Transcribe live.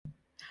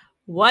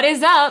What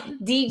is up,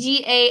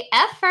 DGAFers?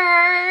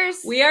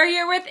 We are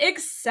here with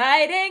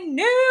exciting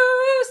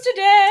news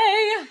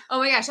today. Oh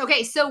my gosh.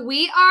 Okay, so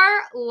we are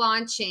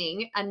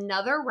launching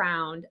another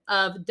round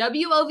of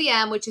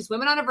WOVM, which is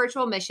Women on a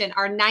Virtual Mission,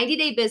 our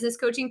 90-day business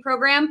coaching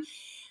program.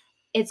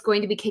 It's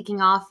going to be kicking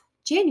off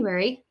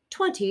January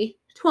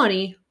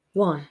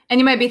 2021. And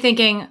you might be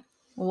thinking,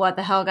 what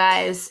the hell,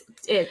 guys?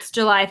 It's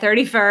July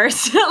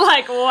 31st.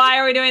 Like, why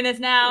are we doing this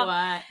now?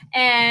 What?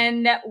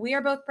 And we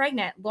are both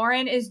pregnant.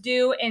 Lauren is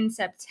due in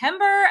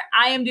September.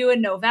 I am due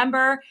in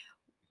November.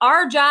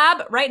 Our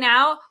job right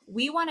now,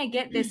 we want to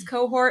get this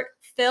cohort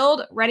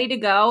filled, ready to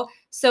go,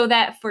 so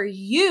that for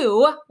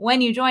you, when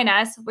you join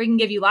us, we can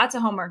give you lots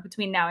of homework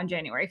between now and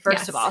January,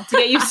 first of all, to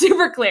get you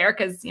super clear,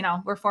 because, you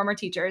know, we're former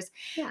teachers.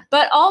 Yeah.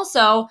 But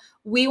also,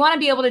 we want to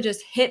be able to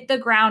just hit the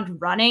ground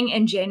running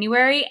in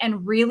January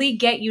and really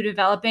get you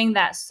developing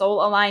that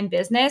soul-aligned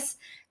business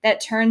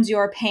that turns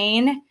your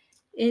pain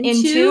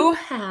into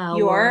power.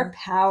 your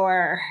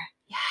power.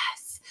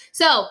 Yes.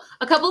 So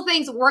a couple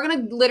things. We're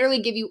going to literally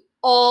give you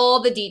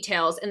all the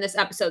details in this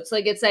episode. So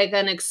it's like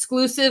an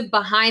exclusive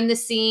behind the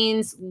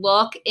scenes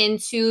look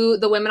into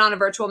the Women on a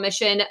Virtual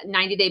Mission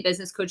 90-day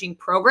business coaching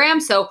program.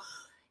 So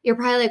you're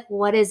probably like,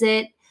 what is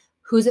it?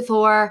 Who's it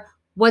for?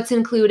 What's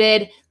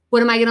included?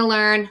 What am I going to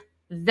learn?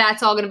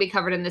 That's all going to be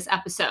covered in this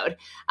episode.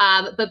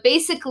 But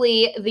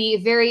basically, the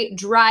very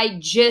dry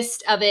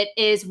gist of it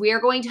is we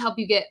are going to help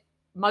you get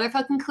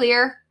motherfucking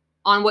clear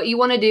on what you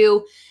want to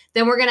do.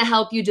 Then we're going to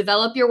help you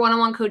develop your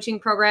one-on-one coaching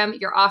program,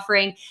 your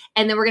offering,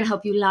 and then we're going to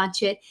help you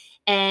launch it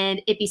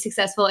and it be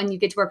successful and you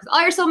get to work with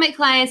all your soulmate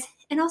clients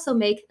and also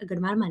make a good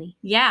amount of money.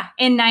 Yeah,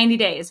 in 90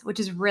 days, which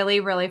is really,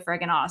 really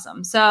friggin'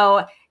 awesome.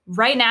 So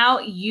right now,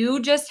 you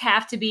just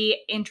have to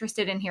be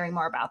interested in hearing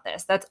more about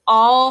this. That's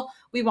all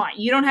we want.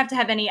 You don't have to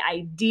have any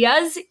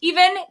ideas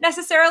even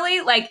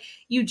necessarily. Like,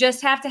 you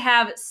just have to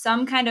have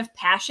some kind of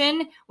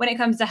passion when it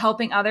comes to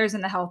helping others in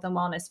the health and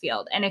wellness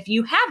field. And if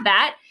you have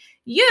that,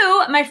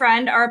 you, my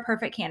friend, are a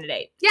perfect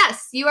candidate.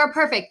 Yes, you are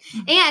perfect.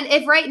 And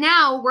if right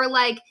now you're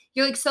like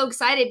so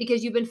excited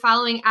because you've been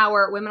following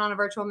our Women on a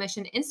Virtual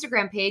Mission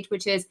Instagram page,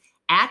 which is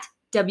at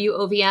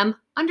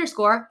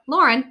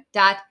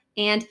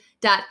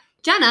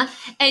WOVM_Lauren.and.Jenna.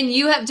 And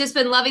you have just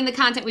been loving the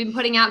content we've been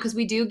putting out because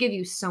we do give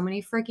you so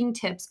many freaking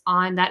tips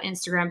on that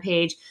Instagram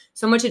page,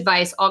 so much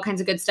advice, all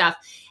kinds of good stuff.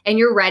 And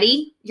you're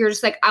ready. You're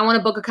just like, I want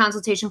to book a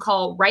consultation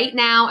call right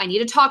now. I need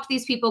to talk to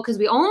these people because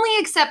we only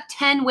accept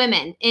 10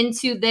 women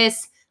into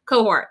this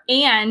cohort.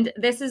 And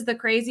this is the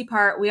crazy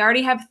part. We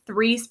already have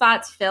 3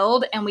 spots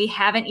filled and we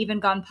haven't even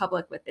gone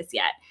public with this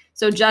yet.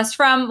 So just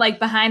from like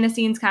behind the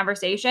scenes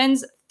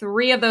conversations,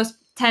 3 of those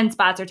 10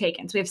 spots are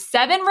taken. So we have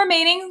 7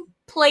 remaining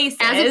places.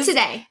 As of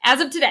today,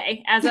 as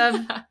of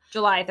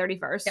July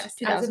 31st, yes,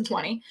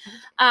 2020.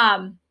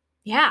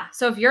 Yeah.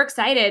 So if you're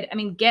excited, I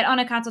mean, get on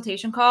a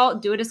consultation call,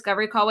 do a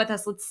discovery call with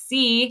us. Let's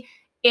see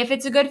if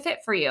it's a good fit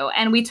for you.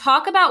 And we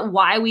talk about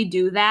why we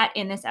do that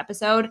in this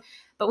episode,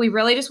 but we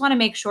really just want to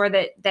make sure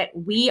that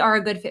we are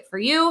a good fit for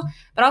you,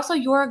 but also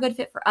you're a good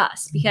fit for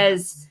us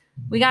because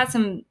we got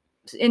some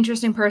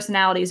interesting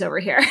personalities over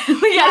here.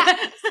 Yeah.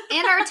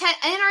 And our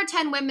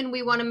 10 women,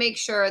 we want to make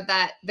sure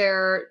that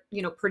they're,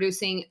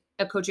 producing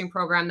a coaching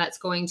program that's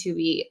going to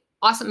be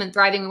awesome and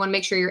thriving. We want to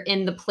make sure you're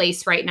in the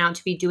place right now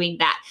to be doing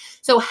that.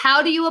 So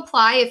how do you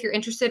apply if you're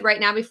interested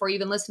right now before you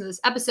even listen to this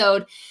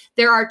episode?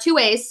 There are 2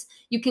 ways.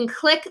 You can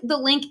click the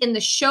link in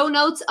the show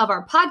notes of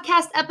our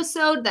podcast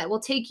episode that will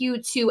take you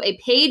to a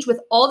page with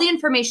all the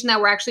information that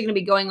we're actually going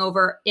to be going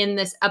over in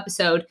this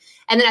episode.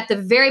 And then at the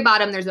very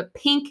bottom, there's a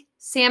pink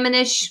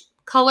salmonish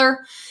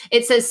color.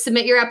 It says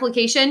submit your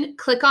application.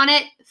 Click on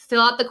it,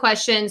 fill out the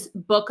questions,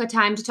 book a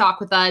time to talk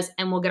with us,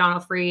 and we'll get on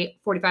a free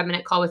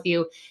 45-minute call with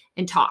you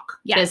and talk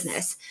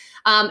business.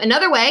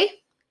 Another way,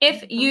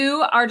 if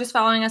you are just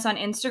following us on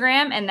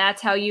Instagram and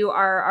that's how you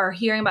are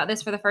hearing about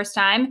this for the first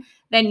time,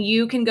 then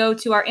you can go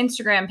to our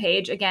Instagram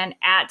page, again,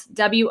 at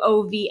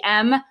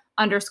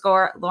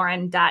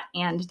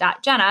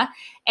WOVM_Lauren.and.Jenna.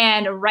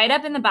 And right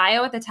up in the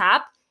bio at the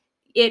top,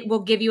 it will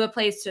give you a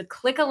place to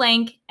click a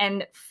link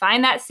and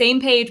find that same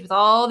page with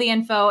all the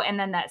info. And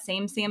then that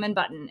same salmon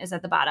button is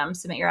at the bottom,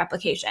 submit your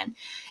application.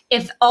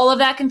 If all of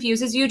that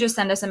confuses you, just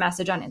send us a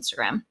message on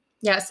Instagram.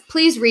 Yes,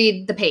 please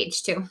read the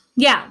page too.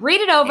 Yeah,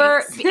 read it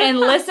over and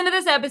listen to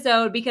this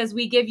episode because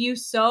we give you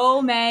so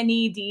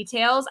many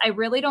details. I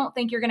really don't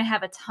think you're going to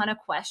have a ton of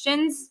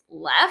questions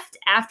left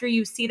after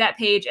you see that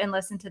page and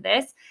listen to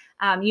this.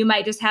 You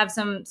might just have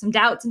some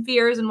doubts and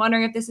fears and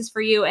wondering if this is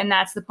for you. And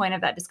that's the point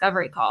of that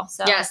discovery call.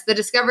 So yes, the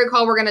discovery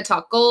call, we're going to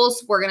talk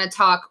goals. We're going to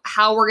talk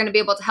how we're going to be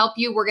able to help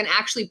you. We're going to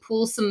actually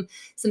pull some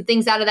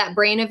things out of that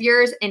brain of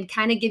yours and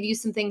kind of give you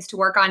some things to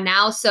work on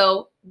now.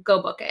 So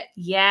go book it.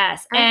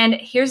 Yes. Right. And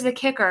here's the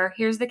kicker.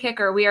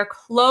 We are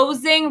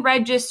closing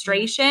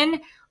registration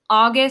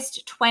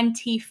August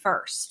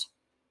 21st.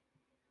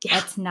 Yeah.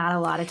 That's not a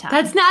lot of time.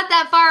 That's not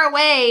that far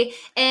away.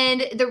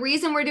 And the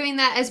reason we're doing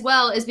that as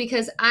well is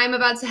because I'm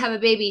about to have a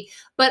baby,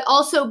 but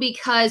also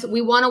because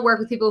we want to work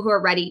with people who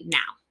are ready now.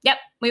 Yep.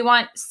 We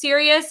want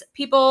serious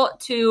people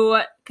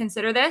to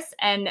consider this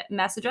and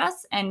message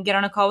us and get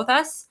on a call with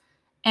us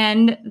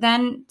and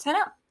then sign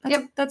up.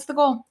 That's the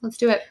goal. Let's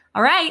do it.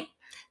 All right.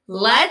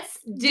 Let's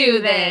do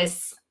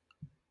this.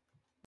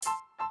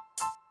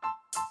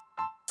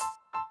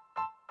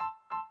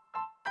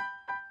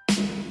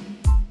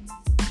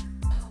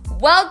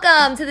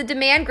 Welcome to the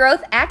Demand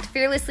Growth Act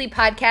Fearlessly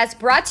podcast,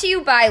 brought to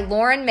you by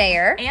Lauren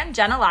Mayer and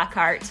Jenna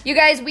Lockhart. You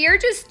guys, we are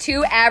just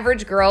two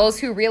average girls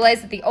who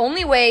realized that the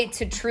only way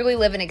to truly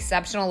live an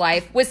exceptional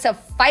life was to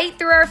fight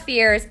through our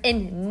fears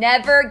and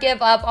never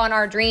give up on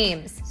our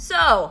dreams.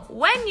 So,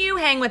 when you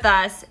hang with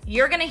us,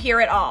 you're going to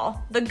hear it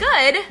all. The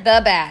good,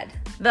 the bad,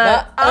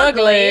 the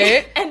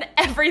ugly, and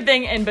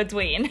everything in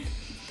between.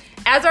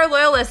 As our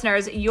loyal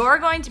listeners, you're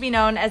going to be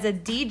known as a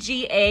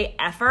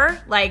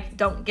DGAFer, like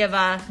don't give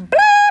a bleep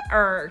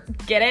or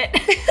get it.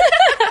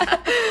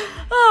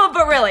 Oh,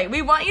 but really,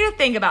 we want you to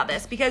think about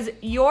this because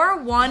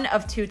you're one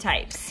of two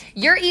types.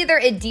 You're either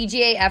a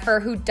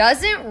DGAFer who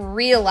doesn't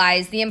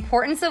realize the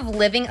importance of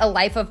living a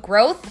life of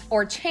growth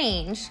or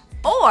change,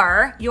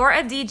 or you're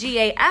a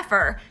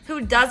DGAFer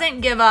who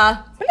doesn't give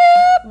a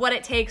bleep what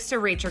it takes to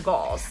reach your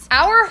goals.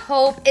 Our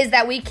hope is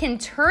that we can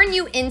turn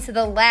you into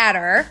the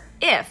latter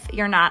if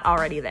you're not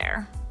already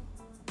there.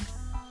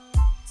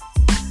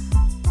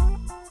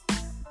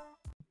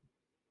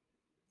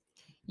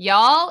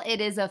 Y'all,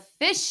 it is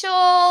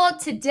official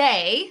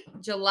today,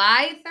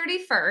 July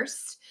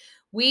 31st.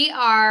 We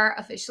are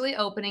officially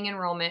opening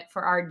enrollment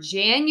for our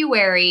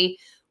January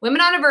Women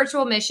on a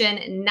Virtual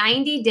Mission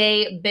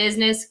 90-day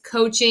business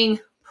coaching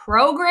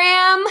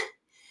program.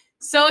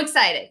 So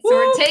excited. So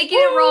we're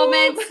taking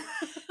enrollment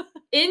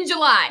in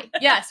July.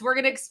 Yes, we're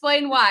going to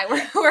explain why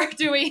we're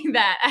doing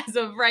that as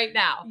of right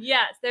now.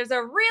 Yes, there's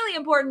a really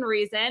important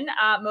reason,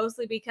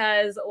 mostly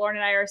because Lauren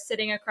and I are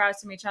sitting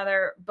across from each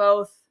other,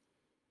 both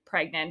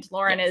pregnant.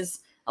 Lauren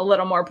is a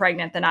little more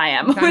pregnant than I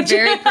am. I'm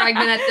very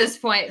pregnant at this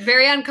point.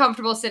 Very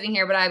uncomfortable sitting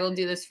here, but I will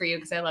do this for you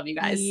because I love you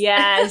guys.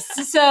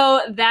 Yes.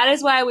 So that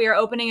is why we are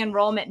opening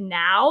enrollment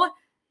now.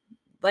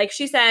 Like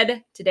she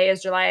said, today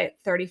is July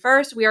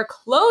 31st. We are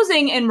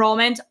closing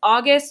enrollment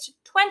August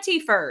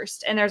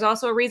 21st. And there's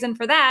also a reason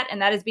for that.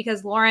 And that is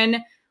because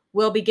Lauren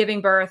will be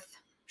giving birth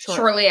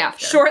shortly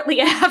after.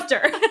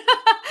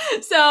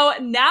 So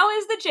now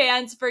is the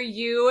chance for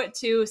you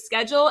to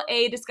schedule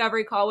a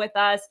discovery call with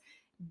us.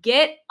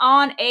 Get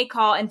on a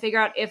call and figure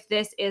out if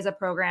this is a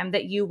program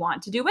that you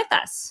want to do with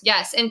us.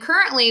 Yes. And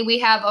currently we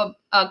have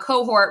a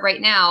cohort right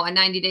now, a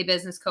 90-day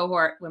business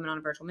cohort, Women on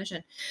a Virtual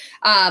Mission.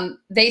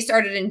 They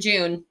started in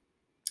June.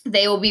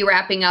 They will be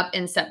wrapping up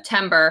in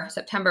September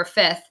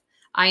 5th.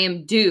 I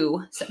am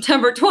due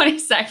September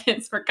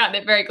 22nd. So we're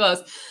cutting it very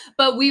close.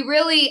 But we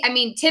really,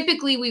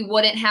 typically we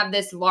wouldn't have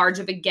this large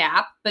of a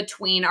gap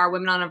between our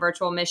Women on a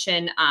Virtual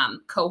Mission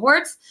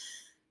cohorts.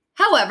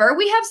 However,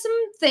 we have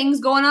some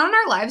things going on in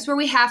our lives where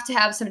we have to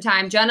have some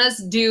time. Jenna's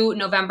due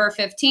November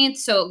 15th.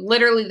 So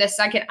literally the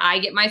second I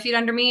get my feet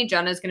under me,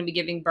 Jenna's going to be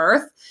giving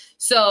birth.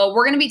 So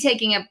we're going to be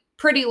taking a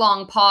pretty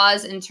long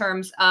pause in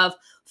terms of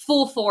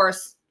full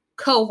force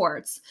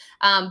cohorts.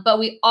 But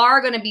we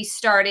are going to be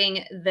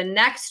starting the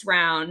next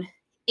round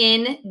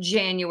in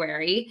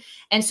January.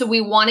 And so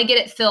we want to get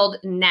it filled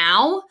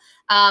now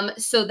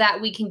so that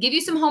we can give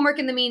you some homework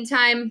in the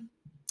meantime,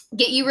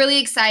 get you really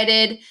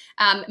excited,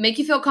 make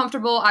you feel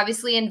comfortable,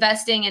 obviously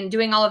investing and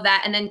doing all of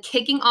that, and then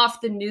kicking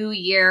off the new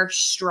year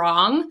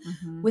strong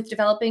with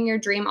developing your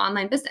dream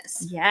online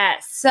business.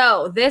 Yes.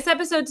 So this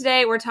episode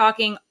today, we're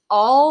talking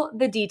all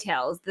the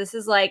details. This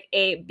is like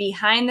a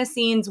behind the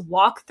scenes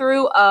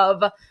walkthrough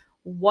of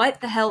what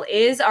the hell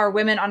is our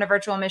Women on a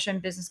Virtual Mission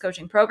business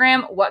coaching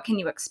program? What can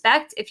you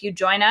expect if you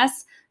join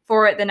us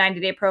for the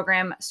 90-day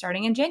program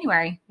starting in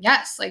January?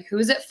 Yes, like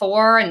who's it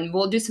for? And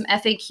we'll do some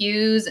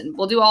FAQs and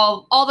we'll do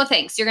all the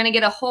things. You're going to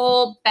get a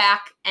whole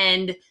back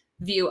end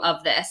view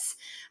of this.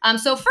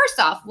 So first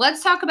off,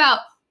 let's talk about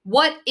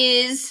what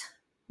is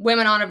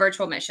Women on a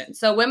Virtual Mission.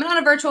 So Women on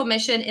a Virtual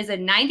Mission is a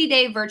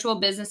 90-day virtual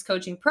business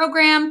coaching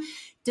program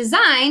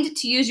designed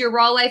to use your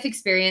raw life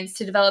experience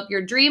to develop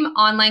your dream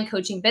online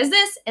coaching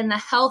business in the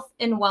health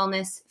and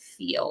wellness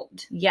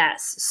field.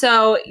 Yes.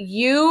 So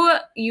you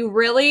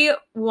really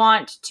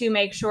want to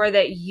make sure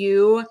that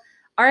you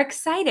are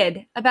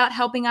excited about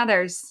helping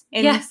others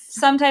in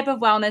some type of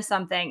wellness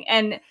something.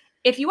 And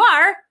if you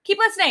are, keep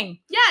listening.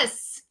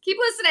 Yes. Keep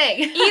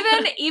listening.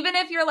 even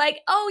if you're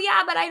like, oh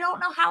yeah, but I don't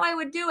know how I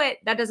would do it.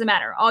 That doesn't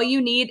matter. All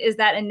you need is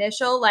that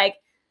initial, like,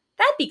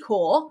 that'd be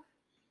cool.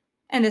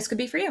 And this could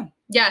be for you.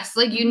 Yes.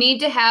 Like you need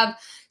to have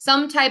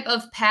some type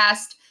of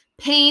past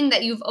pain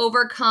that you've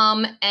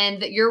overcome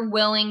and that you're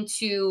willing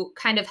to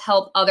kind of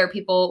help other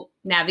people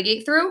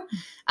navigate through.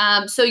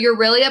 So you're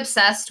really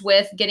obsessed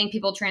with getting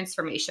people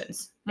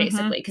transformations,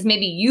 basically, because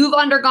maybe you've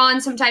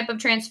undergone some type of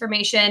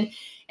transformation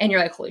and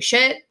you're like, holy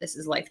shit, this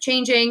is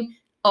life-changing.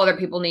 Other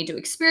people need to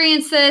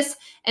experience this.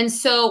 And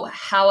so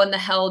how in the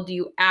hell do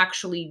you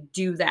actually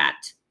do that?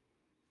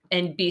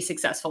 and be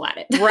successful at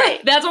it.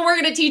 Right. That's what we're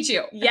going to teach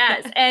you.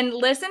 Yes. And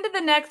listen to the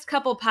next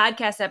couple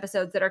podcast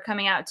episodes that are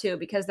coming out too,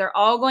 because they're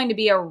all going to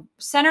be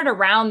centered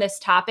around this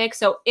topic.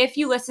 So if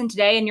you listen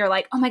today and you're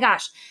like, oh my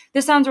gosh,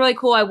 this sounds really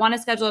cool, I want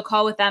to schedule a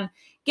call with them,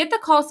 get the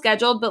call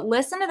scheduled, but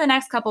listen to the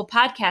next couple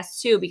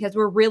podcasts too, because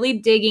we're really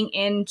digging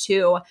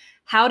into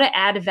how to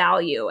add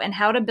value and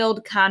how to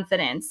build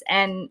confidence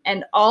and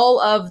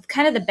all of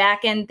kind of the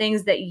back end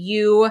things that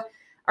you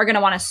are going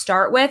to want to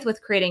start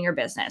with creating your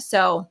business.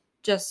 So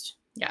just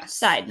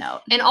side note.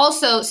 And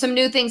also some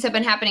new things have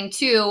been happening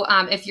too.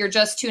 If you're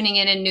just tuning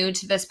in and new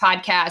to this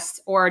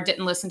podcast or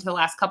didn't listen to the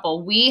last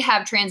couple, we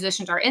have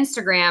transitioned our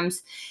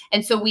Instagrams.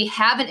 And so we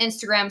have an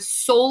Instagram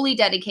solely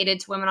dedicated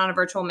to Women on a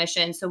Virtual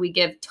Mission. So we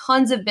give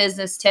tons of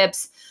business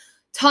tips,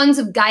 tons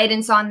of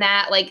guidance on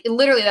that. Like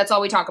literally that's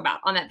all we talk about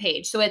on that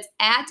page. So it's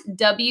at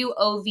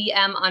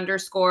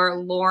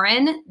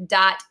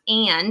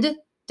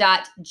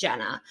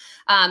WOVM_Lauren.and.Jenna.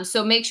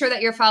 So make sure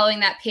that you're following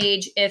that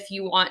page if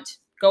you want.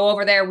 Go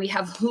over there. We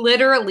have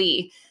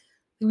we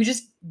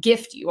just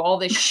gift you all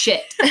this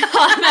shit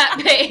on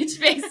that page,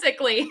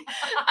 basically.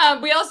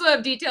 We also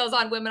have details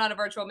on Women on a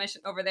Virtual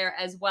Mission over there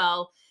as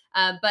well.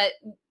 But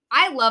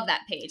I love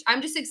that page.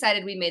 I'm just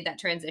excited we made that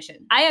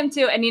transition. I am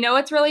too. And you know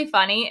what's really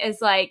funny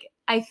is like,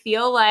 I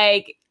feel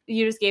like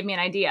you just gave me an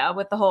idea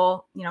with the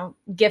whole,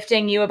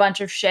 gifting you a bunch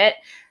of shit.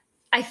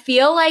 I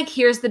feel like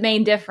here's the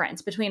main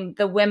difference between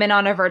the Women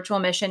on a Virtual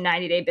Mission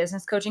 90-day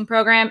business coaching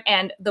program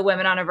and the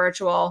Women on a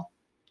Virtual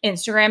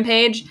Instagram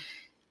page.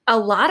 A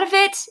lot of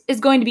it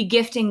is going to be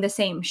gifting the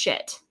same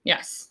shit.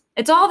 Yes.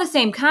 It's all the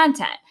same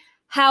content.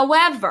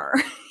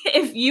 However,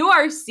 if you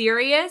are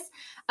serious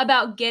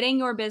about getting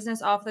your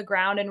business off the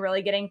ground and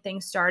really getting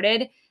things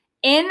started,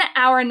 in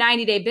our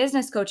 90-day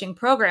business coaching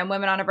program,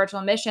 Women on a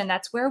Virtual Mission,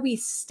 that's where we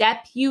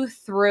step you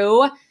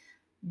through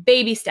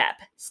baby step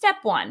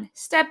 1,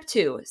 step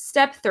 2,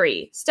 step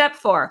 3, step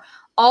 4,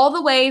 all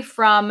the way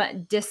from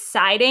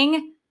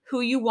deciding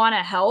who you want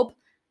to help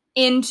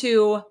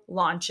into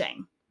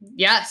launching.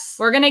 Yes.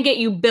 We're going to get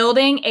you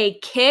building a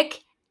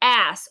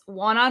kick-ass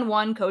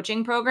one-on-one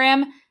coaching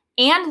program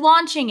and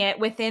launching it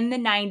within the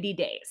 90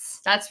 days.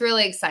 That's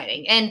really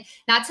exciting. And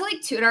not to like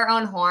toot our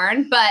own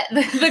horn, but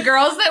the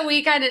girls that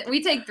we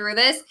take through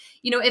this,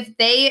 if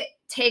they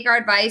take our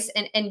advice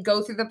and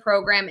go through the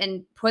program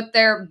and put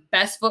their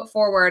best foot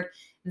forward,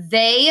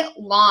 they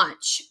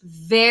launch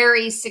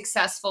very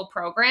successful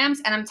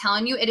programs. And I'm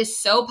telling you, it is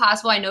so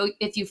possible. I know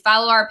if you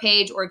follow our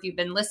page or if you've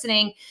been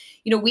listening,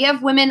 we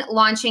have women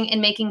launching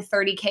and making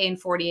 30K in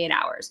 48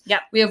 hours.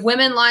 Yep. We have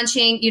women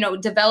launching,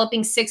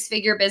 developing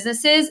 6-figure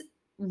businesses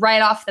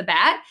right off the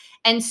bat.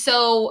 And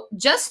so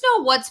just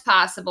know what's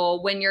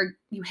possible when you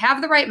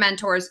have the right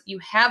mentors, you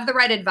have the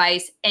right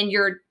advice, and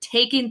you're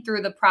taking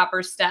through the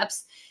proper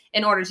steps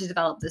in order to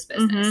develop this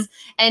business.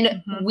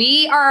 And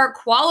we are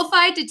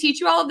qualified to teach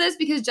you all of this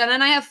because Jenna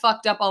and I have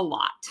fucked up a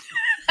lot.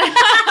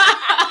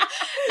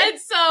 And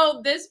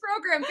so this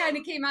program kind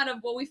of came out of,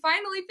 we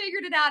finally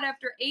figured it out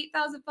after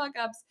 8,000 fuck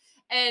ups.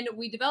 And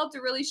we developed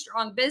a really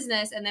strong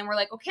business. And then we're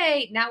like,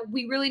 okay, now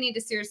we really need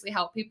to seriously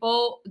help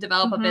people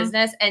develop a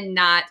business and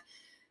not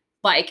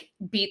like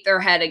beat their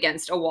head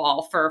against a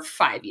wall for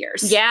 5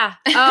 years. Yeah.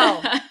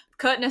 Oh,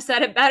 couldn't have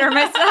said it better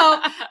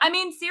myself. I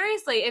mean,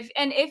 seriously, if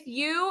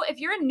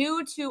you're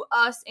new to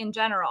us in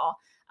general,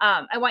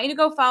 I want you to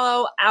go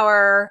follow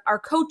our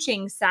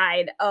coaching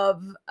side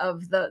of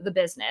the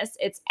business.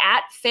 It's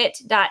at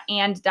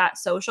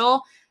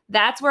fit.and.social.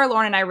 That's where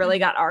Lauren and I really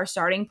got our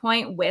starting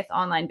point with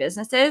online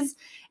businesses.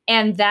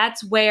 And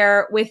that's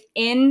where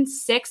within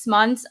 6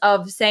 months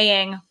of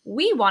saying,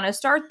 we want to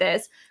start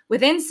this,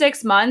 within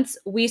 6 months,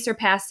 we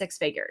surpassed 6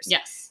 figures.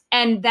 Yes.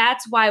 And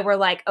that's why we're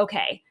like,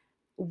 okay,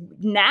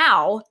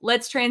 now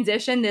let's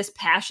transition this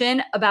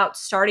passion about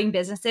starting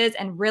businesses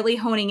and really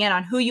honing in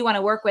on who you want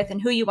to work with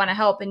and who you want to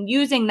help and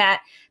using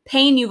that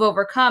pain you've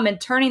overcome and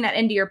turning that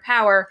into your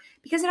power,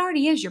 because it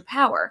already is your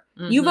power.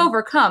 You've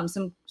overcome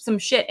some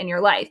shit in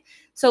your life.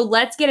 So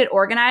let's get it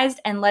organized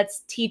and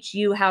let's teach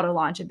you how to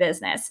launch a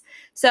business.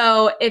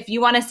 So if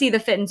you want to see the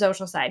fit and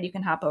social side, you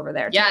can hop over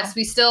there. Yes,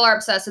 we still are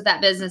obsessed with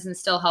that business and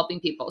still helping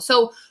people.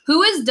 So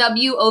who is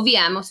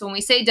WOVM? So when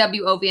we say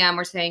WOVM,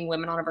 we're saying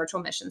Women on a Virtual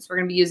Mission. So we're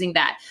going to be using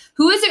that.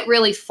 Who is it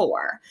really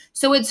for?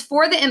 So it's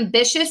for the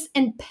ambitious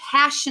and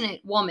passionate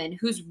woman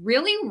who's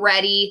really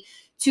ready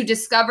to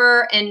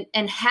discover and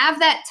have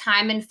that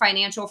time and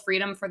financial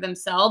freedom for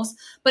themselves.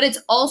 But it's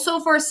also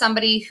for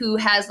somebody who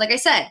has, like I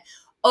said,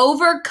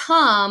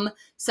 overcome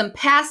some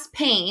past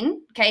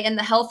pain, okay, in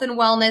the health and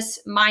wellness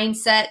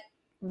mindset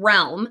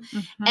realm,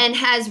 and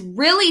has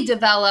really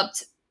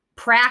developed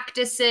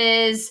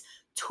practices,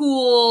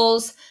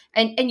 tools,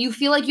 and you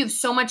feel like you have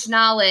so much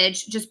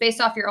knowledge just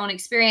based off your own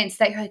experience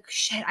that you're like,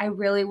 shit, I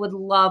really would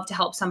love to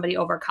help somebody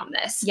overcome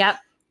this. Yep.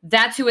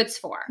 That's who it's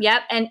for.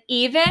 Yep. And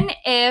even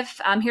if,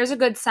 here's a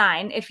good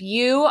sign, if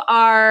you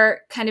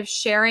are kind of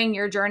sharing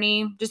your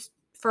journey just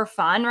for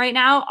fun right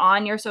now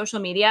on your social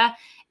media,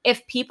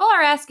 if people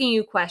are asking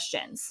you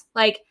questions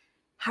like,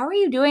 how are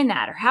you doing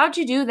that? Or how'd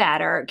you do that?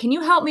 Or can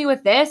you help me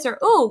with this? Or,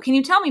 oh, can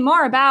you tell me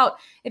more about,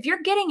 if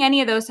you're getting any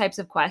of those types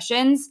of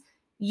questions,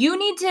 you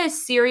need to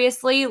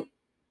seriously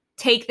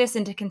take this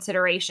into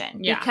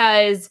consideration,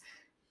 because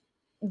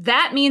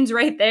that means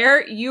right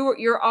there,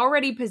 you're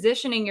already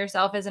positioning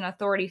yourself as an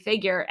authority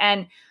figure.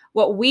 And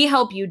what we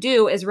help you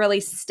do is really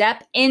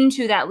step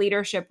into that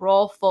leadership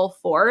role full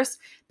force,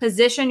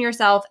 position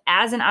yourself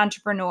as an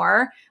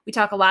entrepreneur. We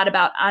talk a lot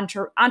about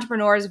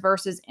entrepreneurs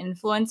versus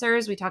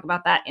influencers. We talk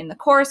about that in the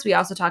course. We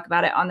also talk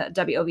about it on the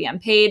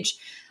WOVM page.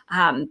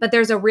 But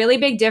there's a really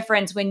big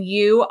difference when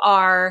you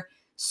are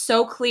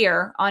so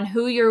clear on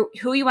who you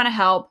want to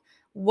help,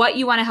 what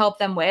you want to help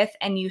them with,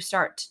 and you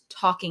start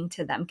talking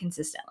to them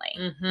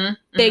consistently.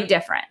 Big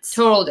difference.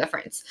 Total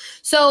difference.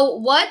 So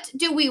what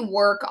do we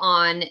work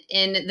on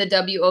in the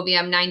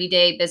WOVM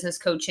 90-day business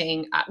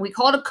coaching? We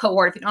call it a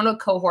cohort. If you don't know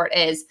what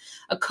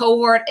a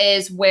cohort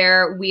is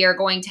where we are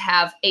going to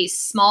have a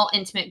small,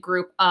 intimate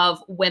group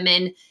of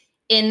women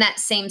in that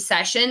same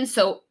session.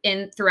 So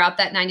throughout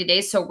that 90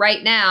 days. So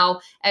right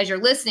now, as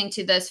you're listening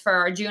to this, for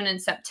our June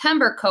and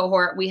September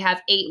cohort, we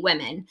have 8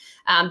 women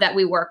that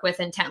we work with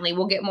intently.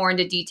 We'll get more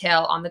into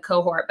detail on the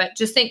cohort, but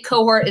just think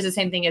cohort is the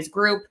same thing as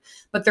group,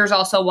 but there's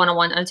also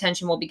one-on-one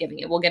attention we'll be giving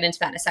you. We'll get into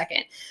that in a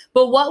second.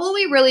 But what will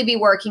we really be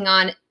working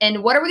on,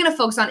 and what are we going to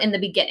focus on in the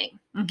beginning?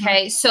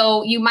 Okay.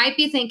 So you might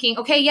be thinking,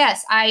 okay,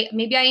 yes,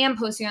 maybe I am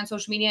posting on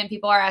social media and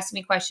people are asking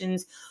me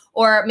questions.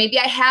 Or maybe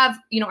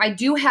I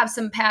do have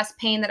some past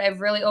pain that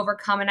I've really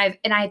overcome, and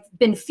I've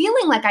been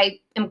feeling like I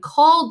am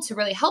called to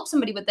really help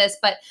somebody with this,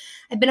 but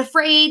I've been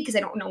afraid because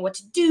I don't know what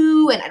to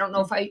do, and I don't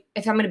know if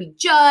I'm going to be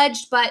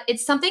judged. But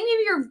it's something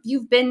maybe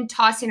you've been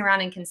tossing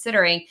around and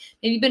considering.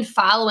 Maybe you've been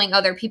following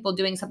other people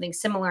doing something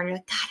similar, and you're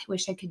like, God, I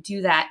wish I could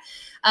do that.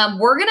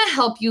 We're going to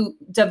help you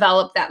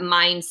develop that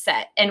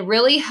mindset and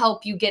really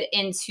help you get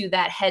into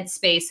that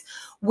headspace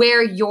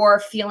where you're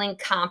feeling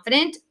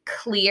confident,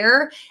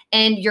 clear,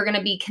 and you're going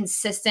to be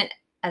consistent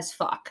as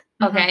fuck.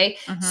 Okay.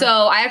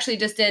 So I actually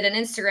just did an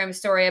Instagram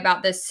story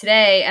about this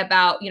today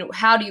about,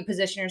 how do you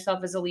position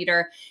yourself as a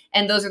leader?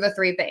 And those are the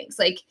 3 things.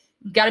 Like,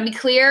 you've got to be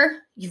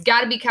clear, you've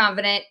got to be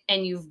confident,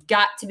 and you've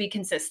got to be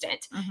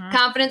consistent.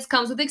 Confidence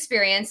comes with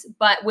experience,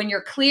 but when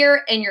you're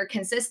clear and you're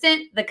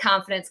consistent, the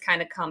confidence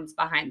kind of comes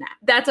behind that.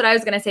 That's what I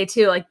was going to say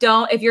too. Like,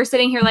 if you're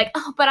sitting here like,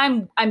 oh, but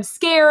I'm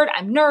scared,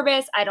 I'm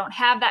nervous, I don't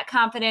have that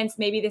confidence,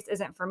 maybe this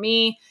isn't for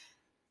me.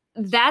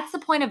 That's the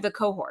point of the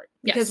cohort,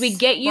 because we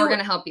get you. We're going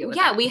to help you with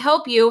that. We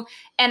help you.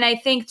 And I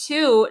think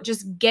too,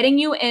 just getting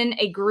you in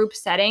a group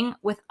setting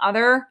with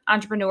other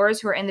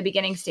entrepreneurs who are in the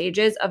beginning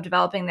stages of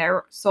developing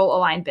their soul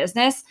aligned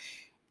business,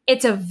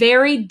 it's a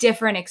very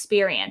different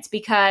experience,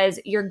 because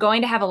you're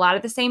going to have a lot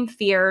of the same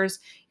fears.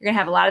 You're going to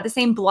have a lot of the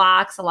same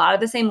blocks, a lot of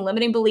the same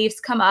limiting beliefs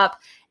come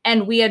up,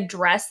 and we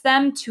address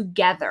them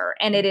together.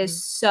 And it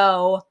is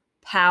so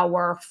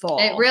powerful.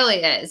 It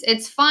really is.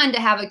 It's fun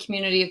to have a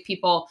community of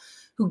people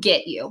who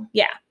get you.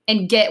 Yeah.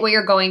 And get what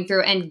you're going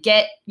through and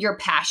get your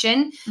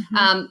passion.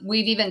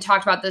 We've even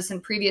talked about this in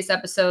previous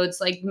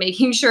episodes, like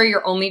making sure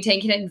you're only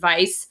taking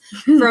advice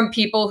from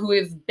people who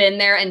have been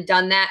there and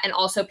done that. And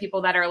also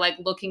people that are like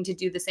looking to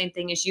do the same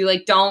thing as you.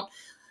 Like, do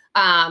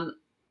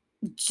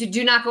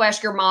not go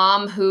ask your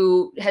mom,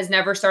 who has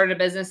never started a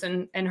business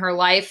in her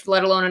life,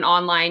 let alone an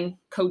online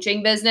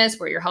coaching business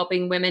where you're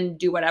helping women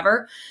do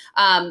whatever,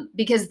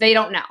 because they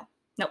don't know.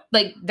 No,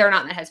 like, they're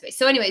not in that headspace.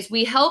 So anyways,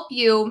 we help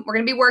you. We're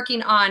going to be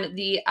working on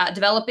the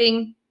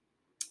developing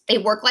a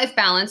work-life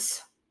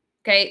balance.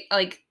 Okay.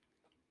 Like,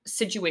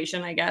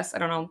 situation, I guess. I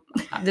don't know.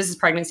 This is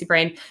pregnancy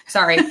brain.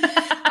 Sorry. So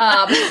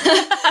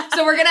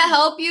we're going to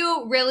help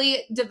you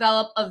really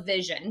develop a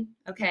vision.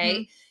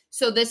 Okay.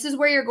 So this is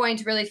where you're going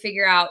to really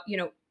figure out,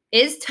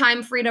 is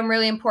time freedom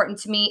really important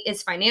to me?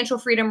 Is financial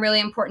freedom really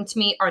important to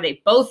me? Are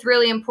they both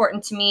really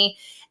important to me?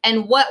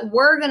 And what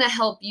we're going to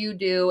help you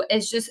do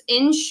is just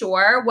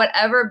ensure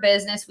whatever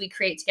business we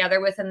create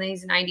together within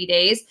these 90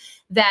 days,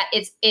 that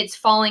it's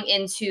falling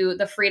into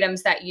the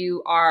freedoms that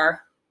you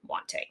are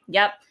wanting.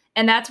 Yep.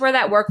 And that's where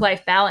that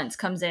work-life balance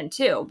comes in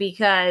too,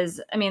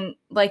 because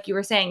like you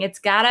were saying,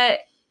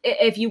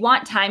 if you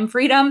want time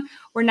freedom,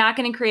 we're not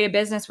going to create a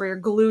business where you're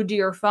glued to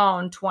your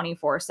phone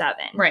 24/7.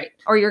 Right.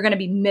 Or you're going to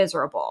be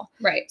miserable.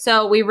 Right.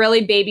 So we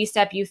really baby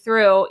step you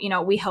through,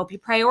 we help you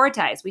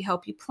prioritize, we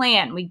help you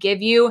plan, we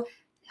give you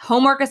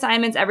homework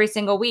assignments every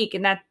single week.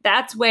 And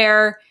that's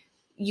where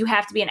you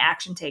have to be an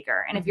action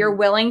taker. And if you're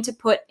willing to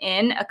put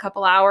in a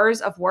couple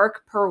hours of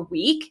work per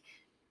week,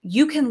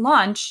 you can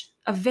launch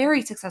a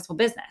very successful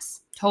business.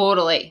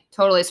 Totally.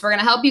 So we're going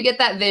to help you get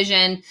that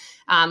vision,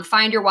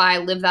 find your why,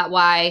 live that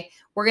why.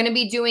 We're going to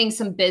be doing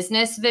some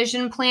business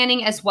vision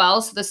planning as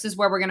well. So this is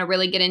where we're going to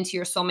really get into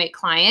your soulmate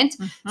client.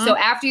 So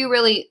after you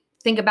really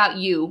think about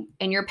you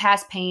and your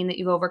past pain that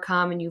you've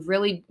overcome, and you've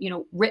really,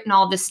 written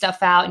all this stuff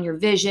out and your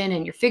vision,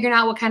 and you're figuring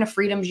out what kind of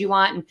freedoms you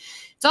want and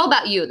It's all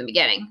about you in the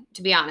beginning,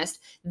 to be honest.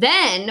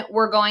 Then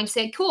we're going to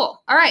say,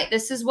 cool. All right,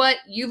 this is what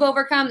you've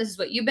overcome. This is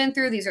what you've been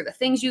through. These are the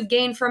things you've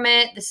gained from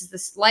it. This is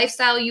this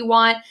lifestyle you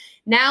want.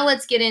 Now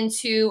let's get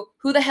into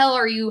who the hell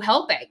are you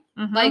helping?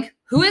 Mhm. Like,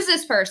 who is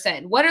this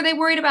person? What are they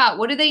worried about?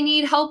 What do they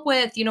need help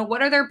with?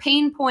 What are their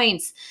pain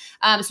points?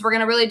 So we're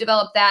going to really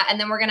develop that. And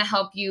then we're going to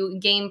help you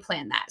game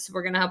plan that. So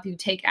we're going to help you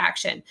take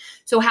action.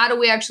 So how do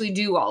we actually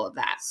do all of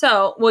that?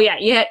 So, well,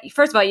 yeah,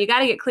 first of all, you got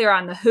to get clear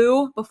on the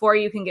who before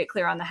you can get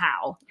clear on the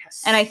how.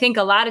 Yes. And I think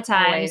a lot of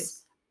times,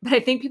 Always. but I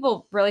think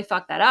people really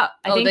fuck that up.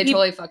 I think they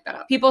totally fuck that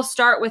up. People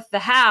start with the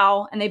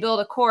how and they build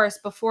a course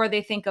before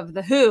they think of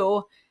the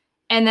who.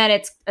 And then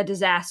it's a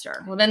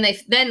disaster. Well,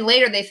 then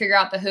later they figure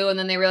out the who, and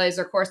then they realize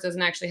their course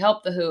doesn't actually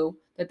help the who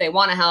that they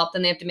want to help.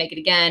 Then they have to make it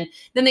again.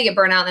 Then they get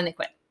burnt out and then they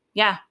quit.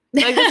 Yeah.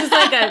 Like this is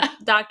like a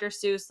Dr.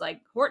 Seuss,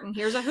 like Horton,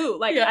 here's a who.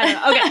 Like, I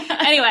don't know.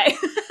 Okay. Anyway.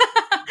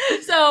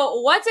 So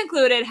what's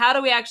included? How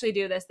do we actually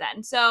do this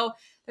then? So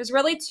there's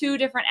really two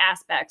different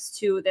aspects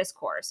to this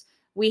course.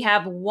 We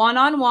have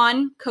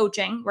one-on-one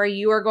coaching where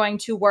you are going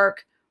to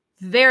work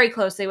very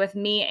closely with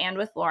me and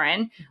with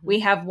Lauren. Mm-hmm. We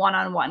have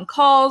one-on-one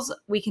calls.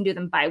 We can do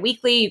them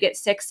bi-weekly. You get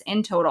 6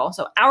 in total.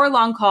 So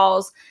hour-long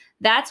calls.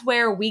 That's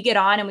where we get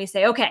on and we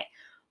say, okay,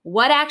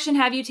 what action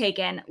have you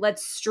taken?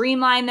 Let's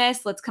streamline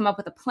this. Let's come up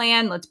with a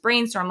plan. Let's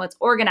brainstorm. Let's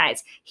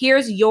organize.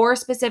 Here's your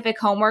specific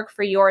homework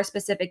for your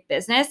specific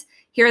business.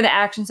 Here are the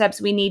action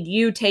steps we need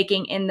you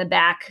taking in the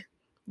back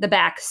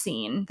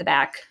end.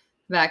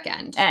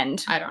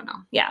 I don't know.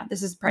 Yeah,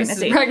 this is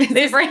pregnancy.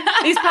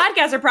 These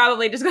podcasts are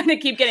probably just going to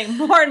keep getting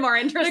more and more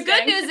interesting. The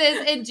good news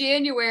is in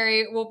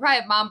January, we'll probably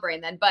have mom brain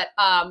then, but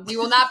we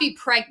will not be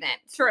pregnant.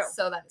 True.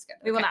 So that is good.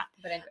 We will not.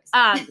 But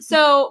anyways.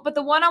 But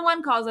the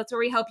one-on-one calls, that's where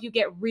we help you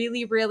get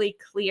really, really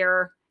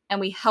clear and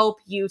we help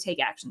you take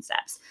action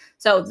steps.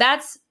 So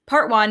that's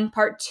part 1.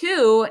 Part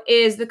 2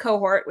 is the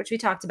cohort, which we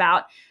talked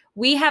about.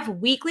 We have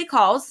weekly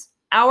calls,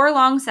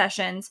 hour-long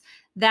sessions.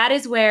 That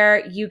is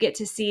where you get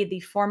to see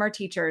the former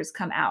teachers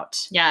come out.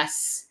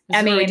 Yes.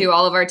 We do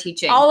all of our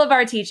teaching. All of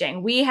our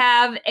teaching. We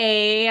have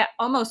a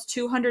almost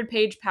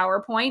 200-page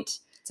PowerPoint.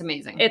 It's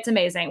amazing. It's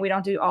amazing. We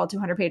don't do all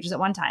 200 pages at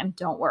one time.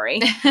 Don't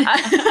worry.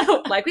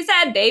 Like we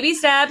said, baby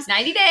steps.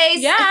 90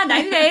 days. Yeah,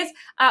 90 days.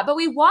 But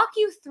we walk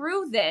you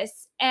through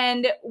this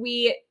and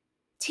we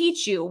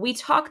teach you, we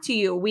talk to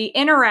you, we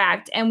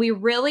interact, and we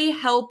really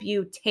help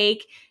you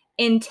take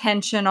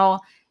intentional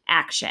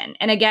action.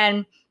 And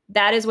again,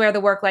 that is where the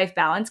work-life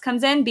balance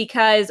comes in,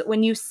 because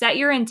when you set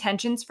your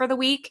intentions for the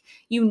week,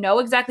 you know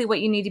exactly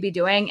what you need to be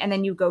doing, and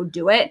then you go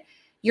do it.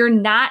 You're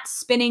not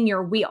spinning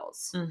your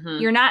wheels. Mm-hmm.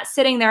 You're not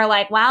sitting there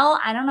like, well,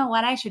 I don't know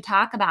what I should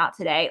talk about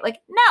today. Like,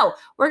 no,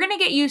 we're going to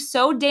get you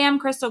so damn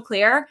crystal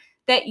clear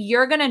that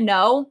you're going to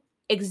know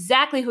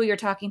exactly who you're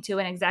talking to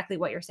and exactly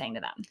what you're saying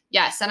to them.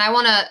 Yes. And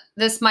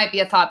this might be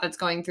a thought that's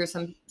going through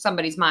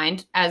somebody's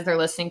mind as they're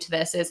listening to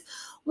this is,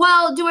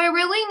 well, do I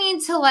really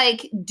need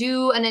to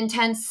do an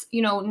intense,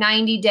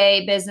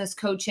 90-day business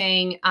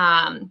coaching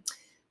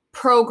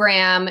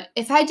program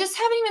if I just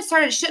haven't even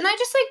started? Shouldn't I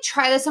just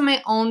try this on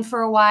my own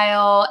for a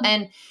while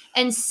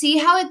and see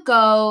how it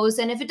goes?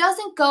 And if it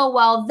doesn't go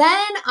well,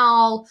 then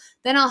I'll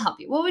help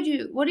you. What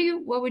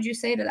would you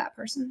say to that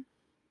person?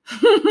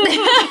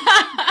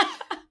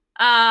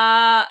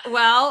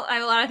 Well, I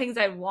have a lot of things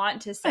I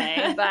want to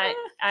say, but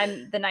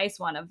I'm the nice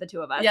one of the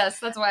two of us. Yes,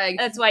 that's why you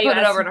put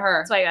it over to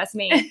her. That's why you asked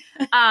me.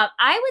 I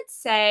would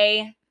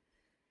say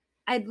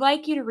I'd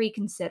like you to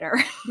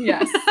reconsider.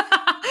 Yes.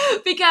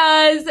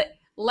 Because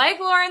like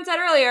Lauren said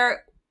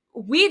earlier,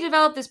 we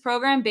developed this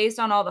program based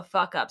on all the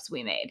fuck ups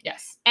we made.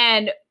 Yes.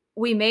 And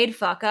we made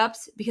fuck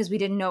ups because we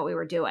didn't know what we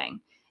were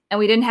doing. And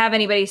we didn't have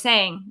anybody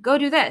saying, go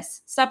do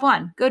this. Step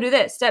 1, go do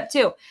this. Step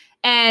 2.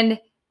 And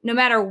no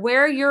matter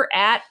where you're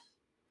at,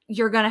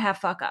 you're going to have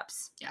fuck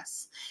ups.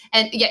 Yes.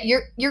 And yeah,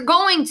 you're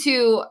going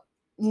to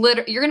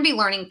be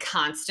learning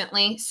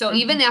constantly. So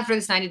even after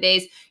this 90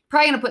 days, you're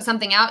probably going to put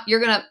something out.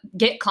 You're going to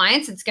get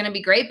clients. It's going to be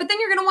great, but then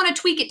you're going to want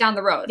to tweak it down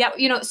the road.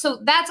 Yep.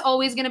 So that's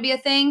always going to be a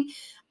thing.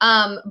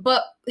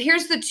 But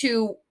these are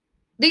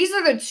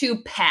the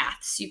two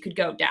paths you could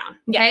go down.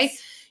 Okay.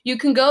 Yes. You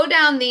can go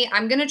down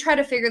I'm going to try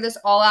to figure this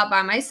all out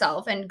by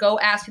myself and go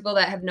ask people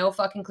that have no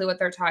fucking clue what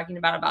they're talking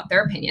about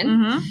their opinion.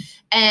 Mm-hmm.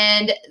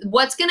 And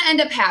what's going to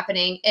end up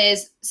happening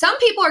is some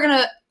people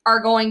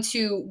are going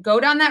to go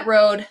down that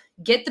road,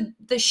 get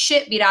the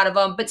shit beat out of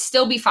them, but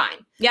still be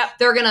fine. Yep.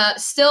 They're going to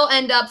still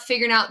end up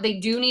figuring out they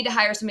do need to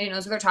hire somebody who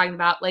knows what they're talking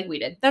about, like we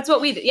did. That's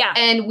what we did. Yeah.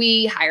 And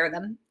we hire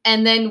them.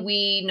 And then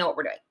we know what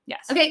we're doing.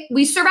 Yes. Okay,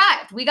 we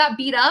survived. We got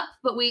beat up,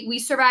 but we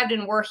survived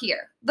and we're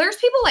here. There's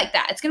people like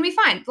that. It's going to be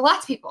fine. Lots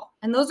of people.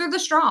 And those are the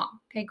strong.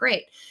 Okay,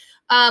 great.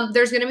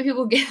 There's going to be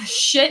people who get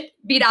shit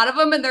beat out of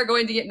them and they're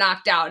going to get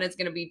knocked out and it's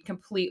going to be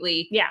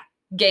completely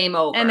game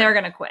over. And they're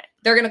going to quit.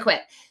 They're going to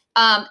quit.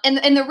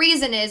 And the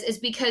reason is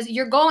because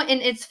you're going, and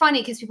it's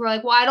funny because people are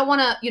like, well, I don't want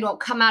to,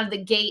 come out of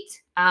the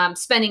gate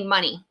spending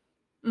money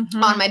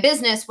on my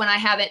business when I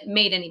haven't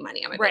made any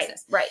money on my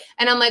business. Right.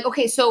 And I'm like,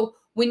 okay, so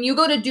when you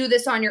go to do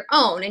this on your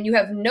own and you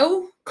have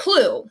no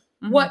clue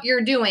what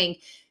you're doing,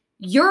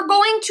 you're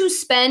going to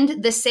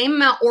spend the same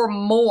amount or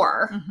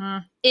more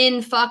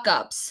in fuck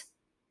ups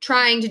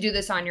trying to do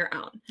this on your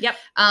own. Yep.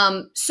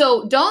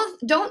 So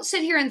don't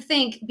sit here and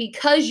think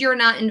because you're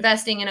not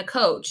investing in a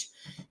coach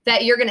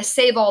that you're going to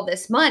save all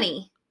this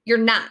money. You're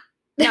not.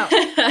 No,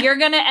 you're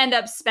going to end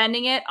up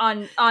spending it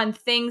on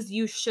things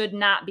you should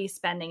not be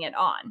spending it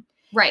on.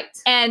 Right.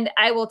 And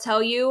I will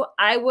tell you,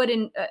 I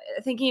wouldn't,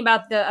 thinking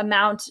about the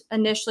amount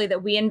initially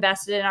that we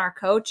invested in our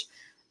coach,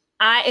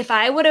 if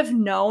I would have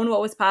known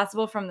what was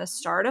possible from the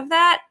start of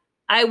that,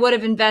 I would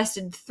have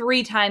invested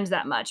 3 times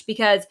that much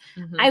because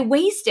I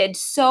wasted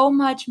so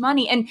much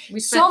money and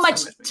so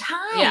much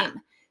time. Yeah.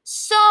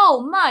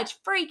 So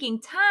much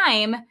freaking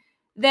time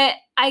that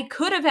I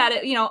could have had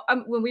it,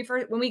 when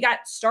we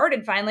got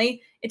started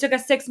finally, it took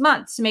us 6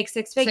 months to make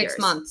 6 figures.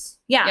 6 months.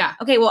 Yeah.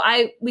 Okay. Well,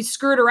 we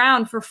screwed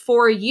around for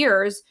 4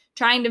 years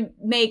trying to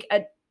make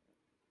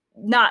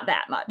not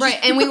that much. Right.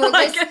 And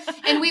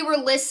we were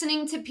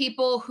listening to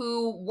people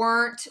who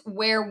weren't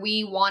where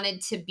we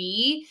wanted to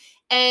be.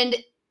 And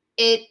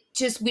we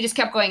just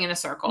kept going in a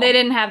circle. They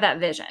didn't have that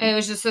vision. It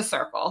was just a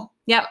circle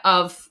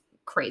of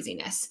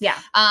craziness. Yeah.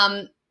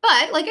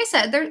 But like I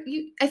said,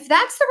 if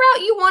that's the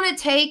route you want to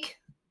take,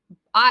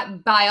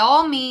 by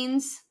all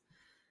means,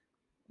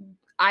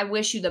 I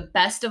wish you the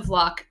best of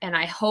luck. And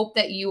I hope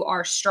that you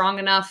are strong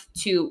enough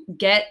to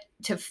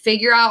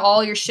figure out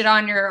all your shit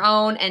on your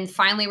own and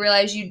finally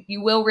realize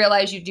you will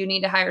realize you do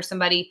need to hire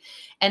somebody,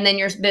 and then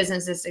your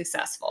business is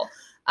successful.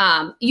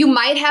 You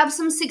might have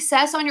some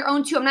success on your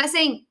own too. I'm not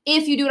saying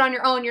if you do it on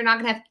your own, you're not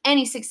going to have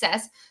any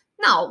success.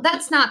 No,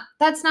 that's not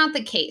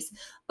the case.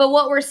 But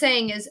what we're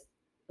saying is,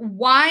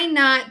 why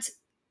not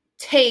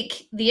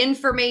take the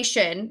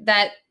information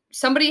that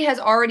somebody has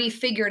already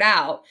figured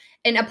out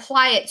and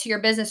apply it to your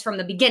business from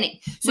the beginning?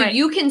 So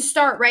you can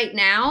start right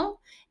now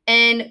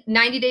and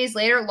 90 days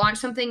later launch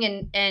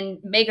something and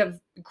make a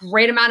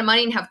great amount of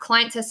money and have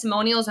client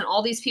testimonials and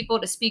all these people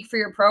to speak for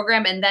your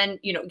program. And then,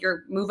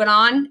 you're moving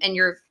on and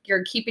you're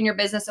keeping your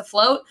business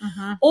afloat.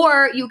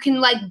 Or you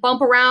can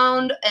bump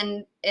around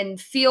and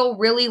feel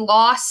really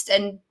lost.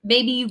 And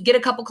maybe you get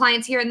a couple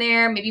clients here and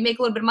there, maybe you make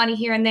a little bit of money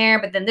here and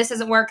there, but then this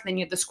doesn't work. And then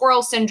you have the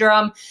squirrel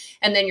syndrome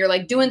and then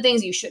you're doing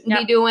things you shouldn't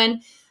be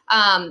doing.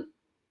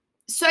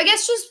 So I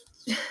guess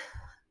just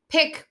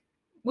pick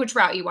which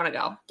route you want to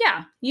go.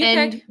 Yeah.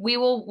 We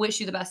will wish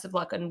you the best of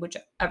luck on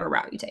whichever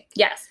route you take.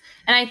 Yes.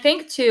 And I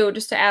think too,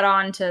 just to add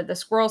on to the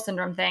squirrel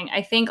syndrome thing,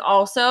 I think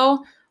also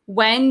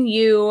when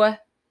you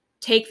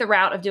take the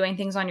route of doing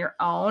things on your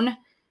own,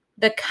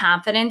 the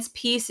confidence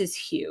piece is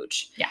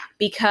huge. Yeah.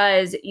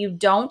 Because you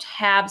don't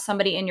have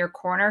somebody in your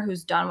corner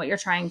who's done what you're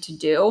trying to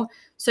do.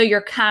 So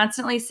you're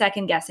constantly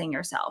second guessing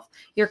yourself.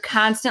 You're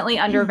constantly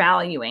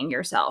undervaluing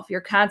yourself.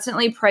 You're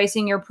constantly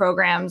pricing your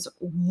programs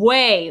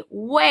way,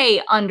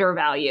 way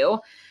undervalue.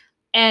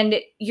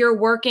 And you're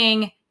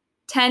working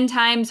 10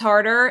 times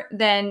harder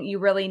than you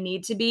really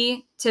need to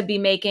be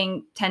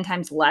making 10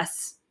 times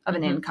less of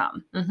an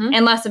income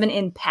and less of an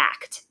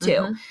impact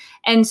too.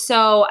 And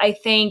so I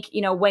think,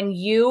 when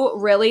you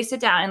really sit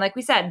down and like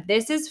we said,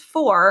 this is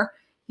for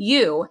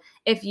you,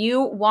 if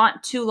you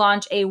want to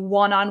launch a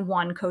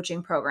one-on-one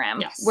coaching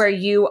program where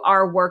you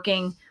are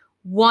working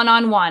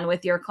one-on-one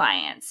with your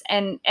clients.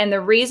 And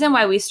the reason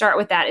why we start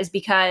with that is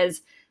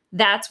because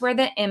that's where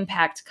the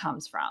impact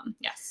comes from.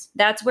 Yes.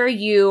 That's where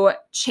you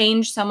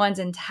change someone's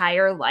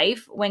entire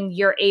life when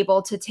you're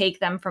able to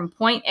take them from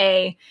point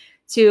A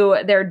to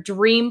their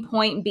dream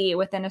point B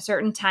within a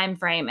certain time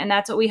frame. And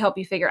that's what we help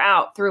you figure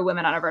out through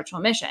Women on a Virtual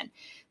Mission.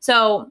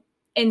 So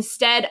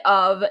instead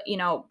of,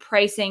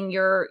 pricing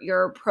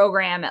your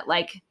program at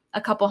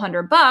a couple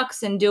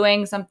 $100 and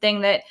doing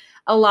something that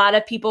a lot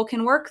of people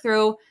can work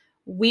through,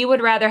 we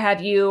would rather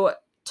have you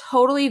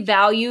totally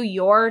value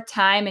your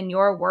time and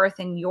your worth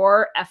and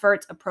your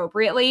efforts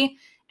appropriately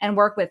and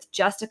work with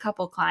just a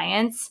couple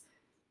clients.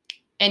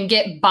 And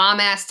get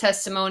bomb-ass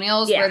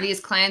testimonials where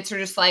these clients are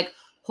just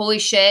holy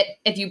shit,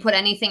 if you put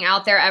anything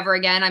out there ever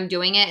again, I'm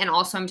doing it. And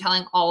also I'm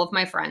telling all of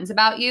my friends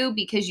about you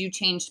because you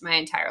changed my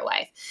entire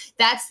life.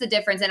 That's the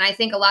difference. And I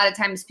think a lot of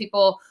times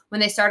people, when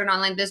they start an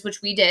online business,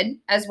 which we did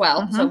as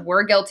well, so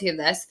we're guilty of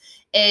this,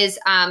 is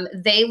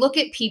they look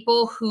at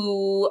people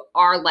who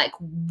are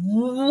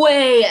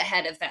way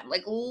ahead of them,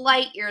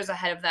 light years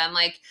ahead of them.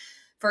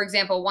 For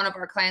example, one of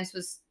our clients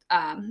was,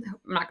 I'm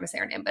not going to say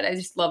her name, but I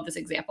just love this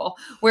example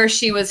where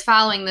she was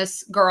following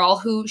this girl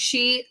who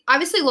she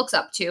obviously looks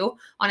up to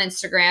on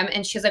Instagram,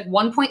 and she has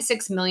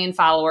 1.6 million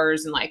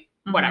followers and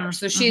whatever.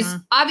 So she's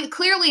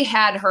clearly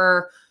had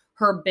her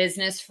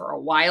business for a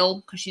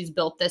while because she's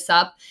built this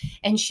up.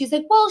 And she's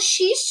well,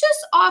 she's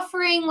just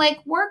offering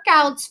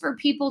workouts for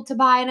people to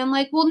buy. And I'm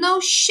well,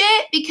 no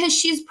shit, because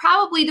she's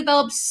probably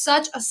developed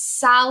such a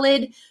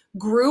solid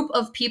group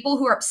of people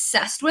who are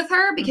obsessed with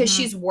her because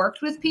she's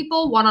worked with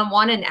people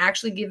one-on-one and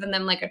actually given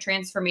them a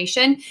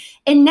transformation.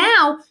 And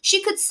now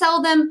she could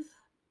sell them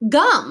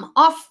gum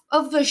off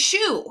of the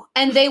shoe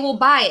and they will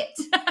buy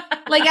it.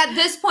 Like at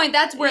this point,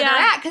 that's where they're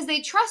at because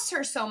they trust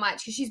her so much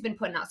because she's been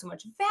putting out so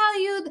much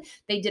value.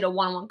 They did a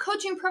one-on-one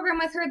coaching program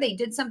with her. They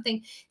did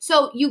something.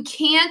 So you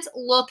can't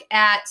look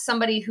at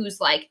somebody who's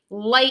like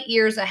light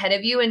years ahead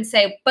of you and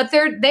say, but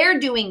they're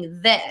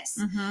doing this.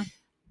 Mm-hmm.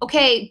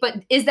 Okay,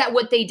 but is that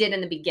what they did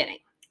in the beginning?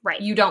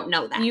 Right. You don't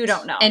know that. You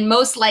don't know. And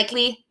most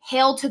likely,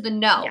 hail to the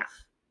no. Yeah.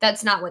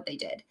 That's not what they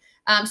did.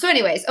 So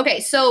anyways, okay,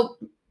 so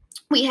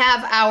we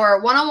have our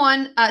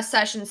one-on-one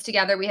sessions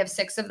together. We have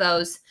 6 of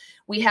those.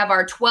 We have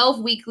our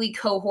 12 weekly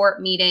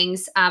cohort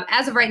meetings.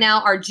 As of right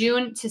now, our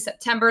June to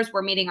September's,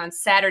 we're meeting on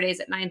Saturdays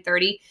at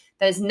 9:30.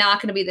 That is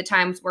not going to be the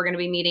times we're going to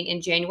be meeting in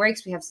January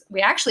because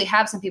we actually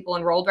have some people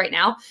enrolled right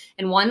now,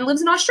 and one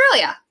lives in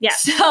Australia. Yeah.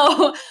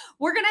 So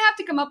we're going to have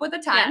to come up with a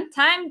time. Yeah,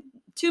 time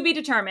to be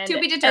determined. To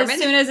be determined. As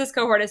soon as this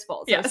cohort is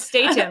full. So Yes.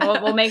 stay tuned.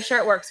 We'll make sure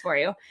it works for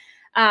you.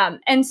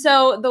 And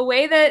so the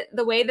way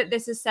that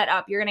this is set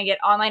up, you're going to get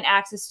online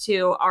access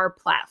to our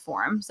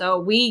platform. So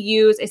we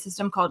use a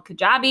system called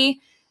Kajabi.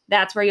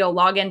 That's where you'll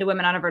log into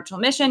Women on a Virtual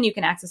Mission. You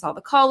can access all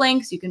the call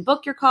links. You can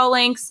book your call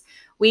links.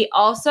 We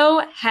also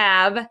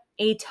have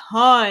a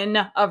ton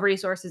of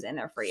resources in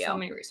there for you. So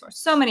many resources.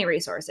 So many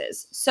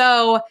resources.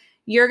 So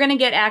you're going to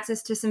get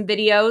access to some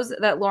videos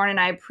that Lauren and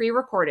I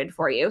pre-recorded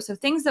for you. So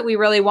things that we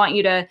really want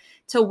you to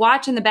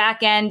watch in the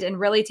back end and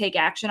really take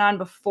action on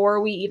before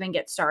we even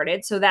get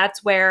started. So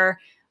that's where,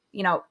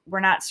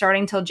 we're not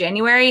starting till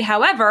January.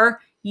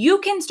 However, you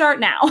can start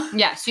now.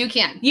 Yes, you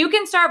can. You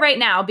can start right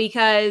now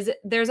because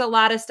there's a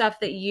lot of stuff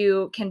that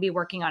you can be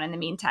working on in the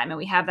meantime. And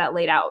we have that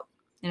laid out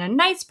in a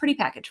nice, pretty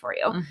package for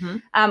you.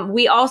 Mm-hmm.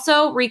 We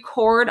also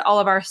record all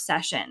of our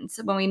sessions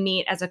when we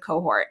meet as a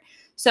cohort.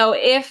 So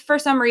if for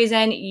some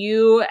reason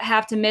you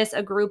have to miss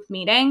a group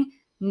meeting,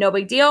 no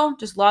big deal.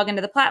 Just log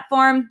into the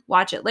platform,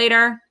 watch it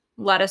later.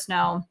 Let us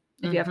know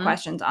if you have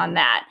questions on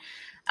that.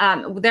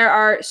 There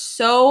are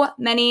so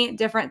many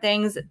different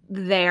things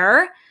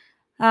there.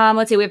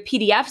 Let's see, we have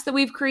PDFs that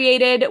we've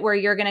created where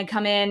you're going to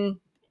come in,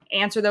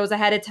 answer those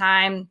ahead of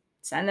time,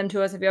 send them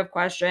to us if you have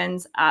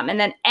questions. And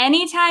then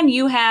anytime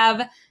you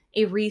have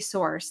a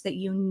resource that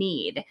you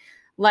need,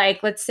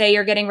 like let's say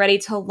you're getting ready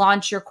to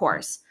launch your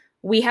course,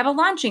 we have a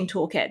launching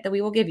toolkit that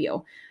we will give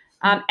you.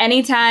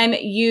 Anytime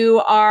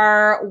you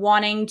are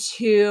wanting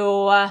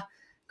to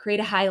create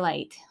a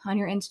highlight on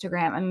your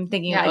Instagram, I'm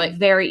thinking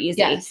very easy.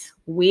 Yes.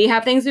 We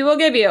have things we will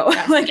give you.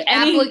 Yes. Like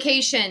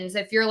applications.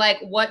 If you're like,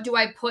 what do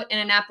I put in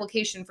an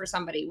application for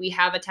somebody? We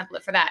have a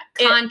template for that.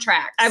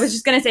 Contracts. I was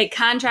just going to say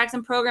contracts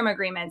and program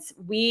agreements.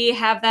 We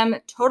have them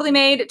totally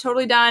made,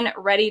 totally done,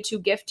 ready to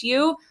gift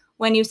you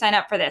when you sign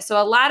up for this.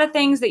 So a lot of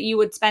things that you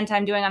would spend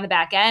time doing on the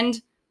back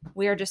end,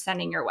 we are just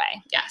sending your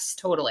way. Yes,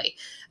 totally.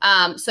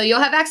 So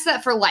you'll have access to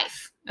that for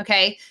life.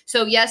 Okay.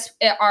 So yes,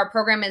 our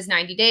program is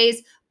 90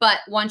 days, but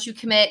once you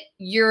commit,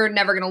 you're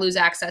never going to lose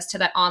access to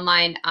that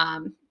online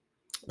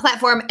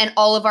platform, and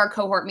all of our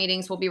cohort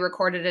meetings will be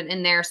recorded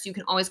in there. So you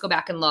can always go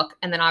back and look,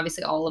 and then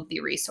obviously all of the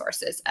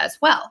resources as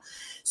well.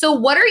 So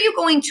what are you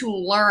going to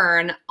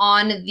learn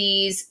on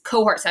these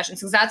cohort sessions?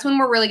 Because that's when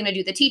we're really going to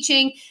do the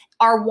teaching.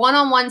 Our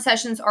one-on-one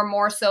sessions are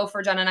more so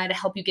for Jen and I to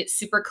help you get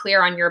super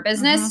clear on your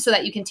business so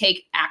that you can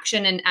take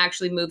action and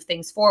actually move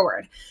things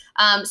forward.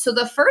 So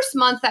the first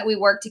month that we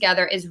work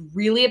together is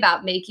really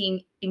about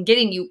making and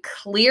getting you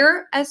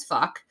clear as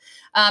fuck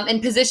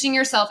and positioning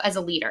yourself as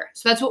a leader.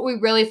 So that's what we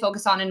really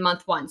focus on in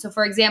month 1. So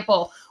for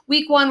example,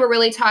 week 1, we're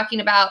really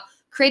talking about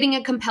creating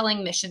a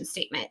compelling mission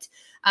statement.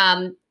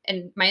 And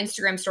my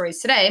Instagram stories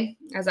today,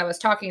 as I was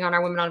talking on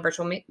our Women on a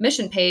Virtual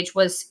Mission page,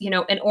 was,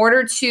 in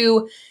order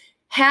to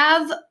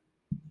have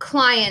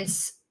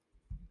clients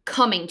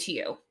coming to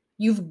you,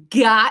 you've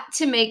got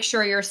to make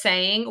sure you're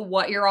saying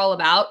what you're all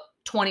about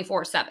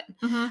 24/7.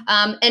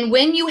 And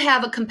when you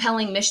have a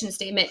compelling mission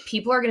statement,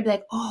 people are going to be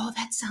like, oh,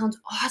 that sounds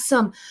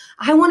awesome.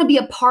 I want to be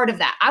a part of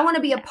that. I want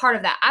to be a part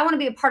of that. I want to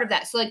be a part of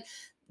that. So like,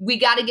 we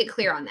got to get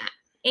clear on that.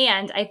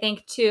 And I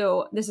think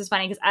too, this is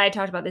funny because I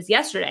talked about this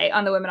yesterday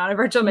on the Women on a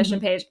Virtual Mission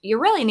page. You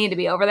really need to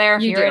be over there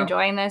if you're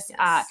enjoying this,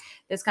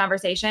 this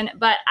conversation.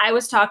 But I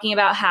was talking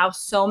about how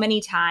so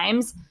many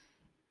times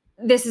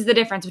this is the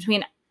difference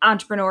between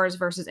entrepreneurs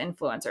versus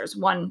influencers.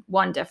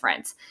 One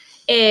difference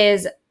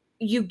is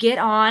you get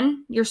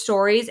on your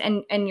stories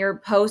and your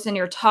posts and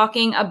you're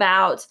talking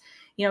about,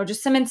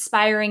 just some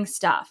inspiring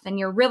stuff, and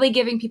you're really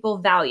giving people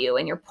value,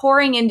 and you're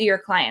pouring into your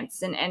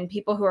clients and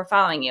people who are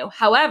following you.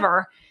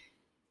 However,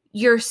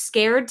 you're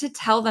scared to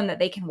tell them that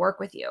they can work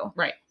with you.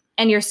 Right.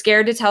 And you're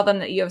scared to tell them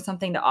that you have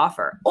something to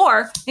offer.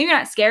 Or maybe you're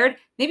not scared.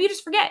 Maybe you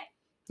just forget.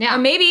 Yeah. Or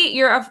maybe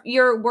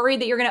you're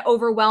worried that you're going to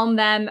overwhelm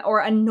them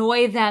or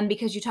annoy them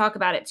because you talk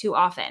about it too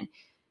often.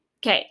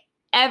 Okay.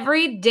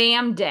 Every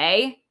damn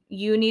day,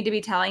 you need to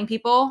be telling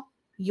people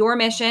your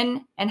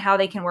mission and how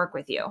they can work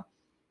with you.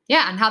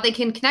 Yeah. And how they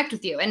can connect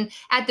with you. And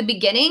at the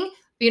beginning,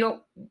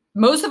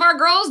 most of our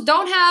girls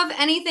don't have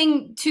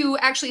anything to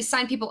actually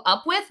sign people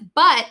up with,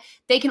 but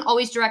they can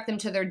always direct them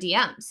to their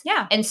DMs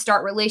and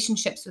start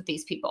relationships with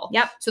these people.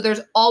 Yep. So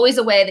there's always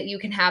a way that you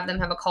can have them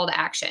have a call to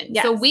action.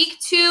 Yes. So week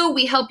 2,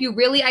 we help you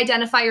really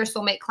identify your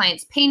soulmate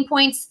clients' pain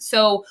points.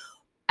 So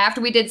after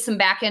we did some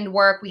back end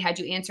work, we had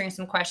you answering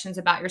some questions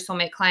about your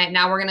soulmate client.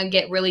 Now we're going to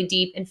get really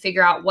deep and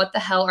figure out what the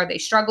hell are they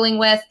struggling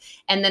with.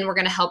 And then we're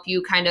going to help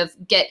you kind of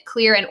get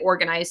clear and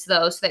organize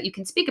those so that you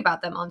can speak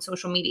about them on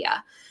social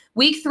media.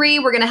 Week 3,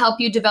 we're going to help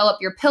you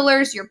develop your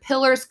pillars. Your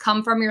pillars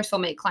come from your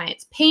soulmate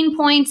client's pain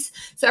points.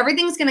 So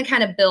everything's going to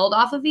kind of build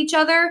off of each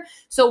other.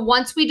 So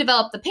once we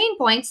develop the pain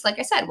points, like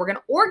I said, we're going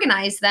to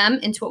organize them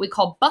into what we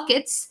call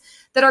buckets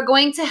that are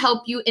going to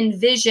help you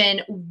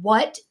envision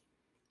what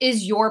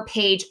is your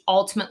page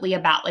ultimately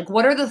about? Like,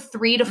 what are the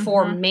 3 to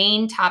 4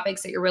 main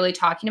topics that you're really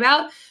talking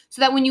about? So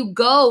that when you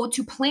go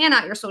to plan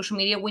out your social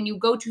media, when you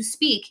go to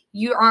speak,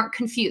 you aren't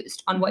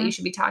confused on what you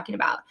should be talking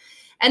about.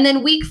 And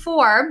then week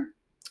 4,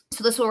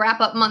 so this will wrap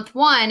up month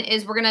 1,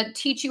 is we're going to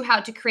teach you how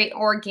to create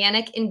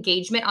organic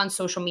engagement on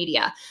social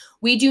media.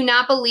 We do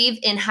not believe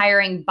in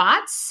hiring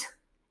bots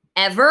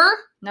ever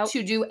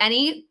to do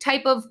any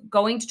type of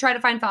going to try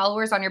to find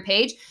followers on your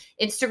page.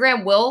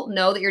 Instagram will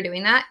know that you're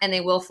doing that, and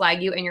they will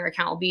flag you, and your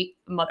account will be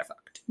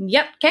motherfucked.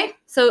 Yep. Okay.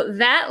 So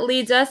that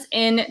leads us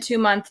into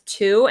month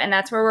 2, and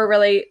that's where we're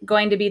really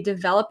going to be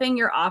developing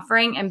your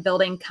offering and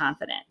building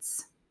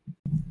confidence.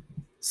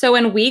 So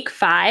in week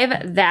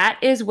 5, that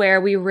is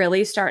where we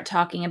really start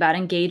talking about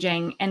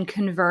engaging and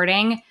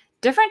converting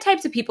different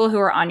types of people who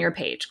are on your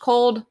page.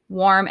 Cold,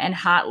 warm, and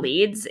hot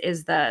leads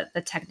is the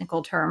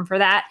technical term for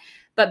that.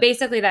 But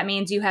basically that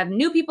means you have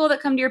new people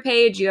that come to your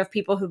page. You have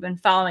people who've been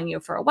following you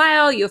for a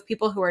while. You have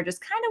people who are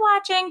just kind of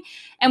watching.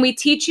 And we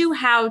teach you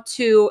how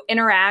to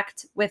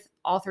interact with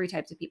all 3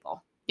 types of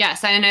people.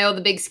 Yes. And I know the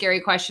big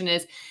scary question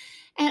is,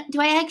 do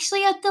I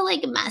actually have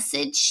to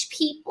message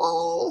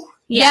people?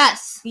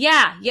 Yes.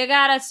 Yeah. You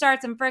got to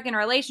start some freaking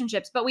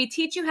relationships. But we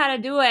teach you how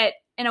to do it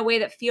in a way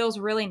that feels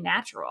really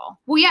natural.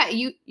 Well, yeah,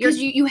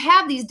 you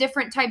have these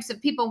different types of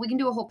people. We can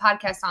do a whole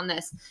podcast on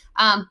this.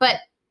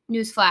 But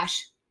newsflash,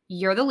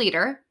 you're the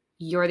leader.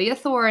 You're the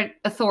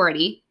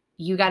authority.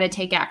 You got to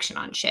take action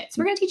on shit. So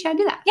we're going to teach you how to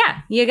do that.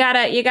 Yeah. You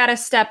gotta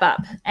step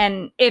up.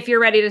 And if you're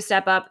ready to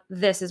step up,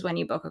 this is when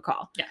you book a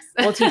call. Yes.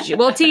 We'll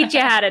teach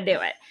you how to do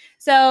it.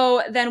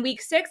 So then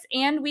week 6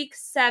 and week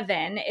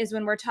 7 is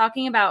when we're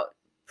talking about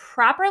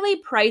properly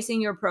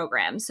pricing your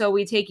program. So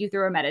we take you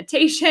through a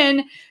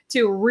meditation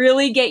to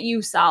really get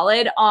you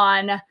solid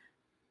on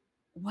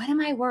what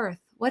am I worth?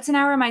 What's an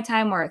hour of my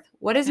time worth?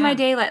 What is my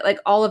day like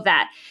all of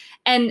that.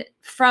 And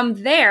from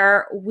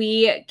there,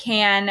 we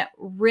can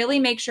really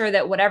make sure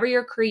that whatever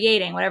you're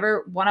creating,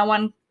 whatever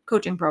one-on-one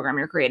coaching program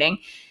you're creating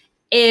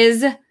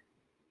is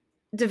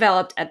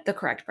developed at the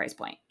correct price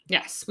point.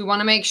 Yes, we want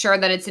to make sure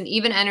that it's an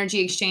even energy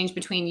exchange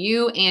between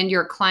you and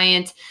your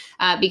client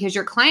because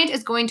your client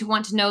is going to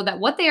want to know that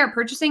what they are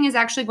purchasing is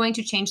actually going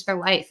to change their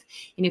life.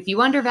 And if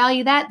you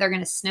undervalue that, they're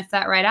going to sniff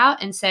that right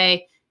out and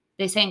say,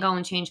 this ain't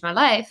going to change my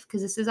life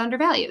because this is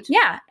undervalued.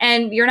 Yeah.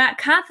 And you're not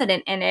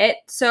confident in it.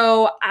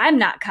 So I'm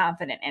not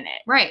confident in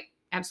it. Right.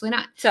 Absolutely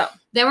not. So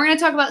then we're going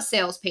to talk about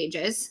sales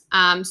pages.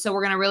 So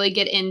we're going to really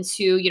get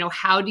into,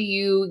 how do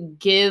you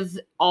give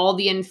all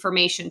the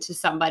information to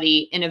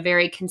somebody in a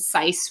very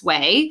concise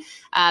way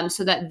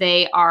so that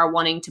they are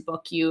wanting to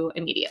book you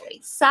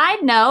immediately.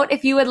 Side note,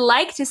 if you would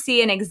like to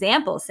see an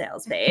example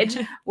sales page,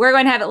 we're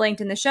going to have it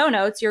linked in the show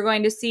notes. You're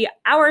going to see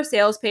our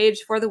sales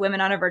page for the Women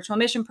on a Virtual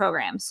Mission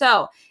program.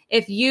 So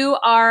if you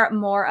are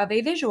more of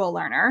a visual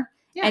learner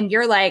and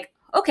you're like,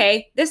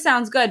 okay, this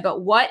sounds good,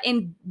 but what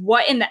in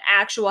the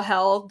actual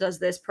hell does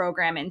this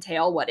program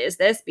entail? What is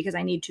this? Because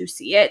I need to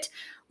see it.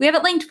 We have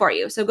it linked for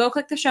you. So go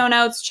click the show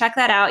notes, check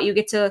that out. You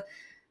get to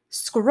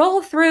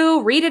scroll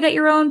through, read it at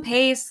your own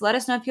pace. Let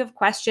us know if you have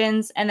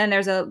questions. And then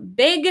there's a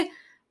big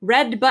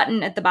red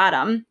button at the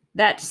bottom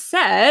that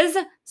says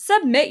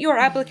submit your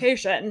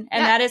application.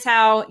 And that is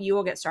how you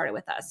will get started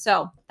with us.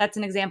 So that's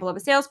an example of a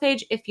sales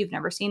page if you've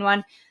never seen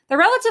one. They're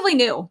relatively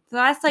new. The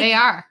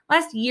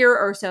last year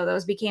or so,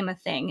 those became a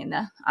thing in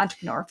the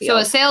entrepreneur field.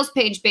 So a sales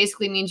page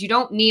basically means you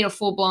don't need a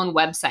full-blown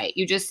website.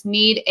 You just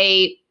need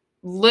a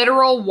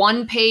literal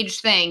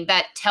one-page thing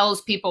that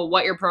tells people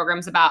what your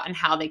program's about and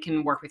how they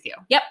can work with you.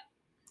 Yep.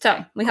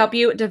 So we help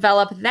you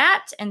develop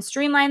that and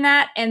streamline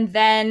that. And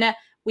then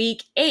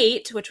week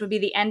 8, which would be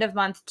the end of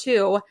month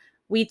 2,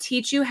 we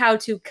teach you how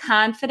to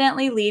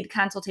confidently lead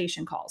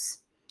consultation calls.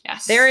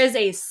 Yes. There is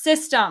a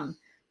system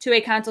to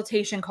a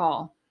consultation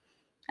call.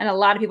 And a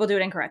lot of people do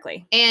it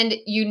incorrectly. And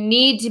you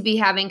need to be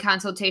having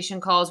consultation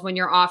calls when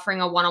you're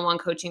offering a one-on-one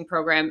coaching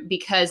program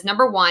because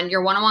number one,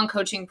 your one-on-one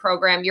coaching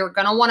program, you're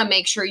going to want to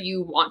make sure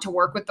you want to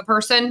work with the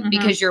person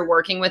because you're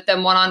working with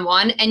them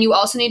one-on-one. And you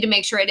also need to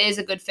make sure it is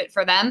a good fit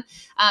for them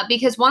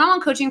because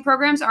one-on-one coaching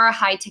programs are a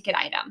high ticket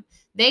item.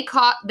 They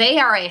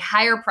are a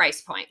higher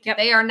price point. Yep.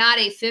 They are not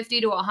a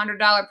 $50 to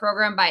 $100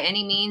 program by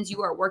any means.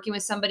 You are working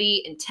with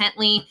somebody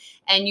intently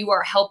and you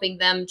are helping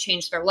them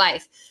change their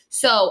life.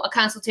 So a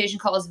consultation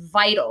call is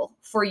vital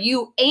for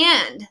you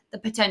and the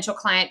potential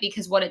client,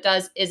 because what it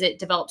does is it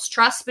develops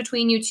trust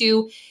between you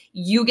two.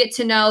 You get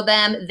to know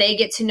them, they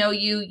get to know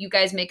you. You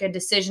guys make a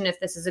decision if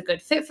this is a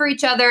good fit for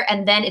each other,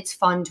 and then it's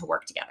fun to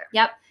work together.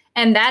 Yep.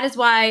 And that is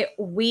why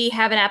we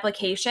have an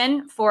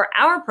application for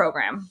our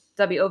program,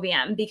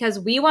 WOVM, because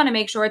we want to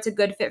make sure it's a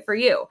good fit for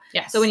you.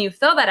 Yes. So when you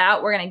fill that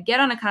out, we're going to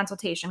get on a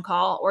consultation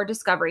call or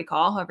discovery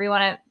call, whatever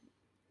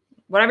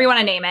you want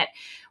to name it.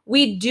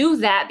 We do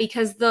that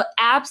because the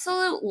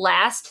absolute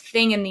last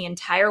thing in the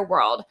entire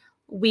world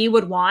we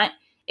would want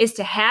is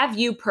to have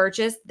you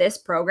purchase this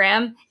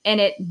program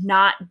and it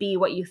not be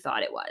what you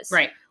thought it was.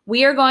 Right.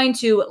 We are going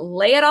to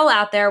lay it all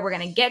out there. We're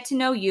going to get to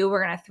know you.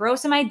 We're going to throw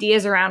some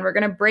ideas around. We're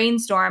going to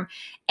brainstorm.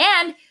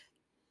 And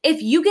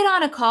if you get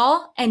on a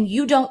call and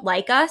you don't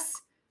like us,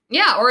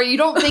 yeah, or you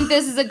don't think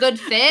this is a good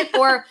fit,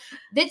 or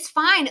that's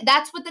fine.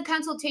 That's what the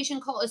consultation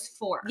call is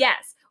for.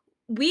 yes.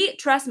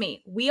 Trust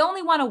me, we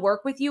only want to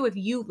work with you if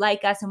you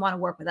like us and want to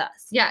work with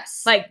us.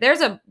 Yes. Like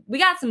we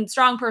got some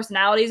strong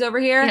personalities over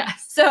here.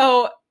 Yes.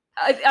 So,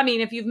 I mean,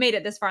 if you've made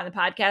it this far in the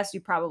podcast, you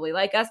probably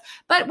like us,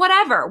 but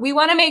whatever. We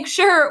want to make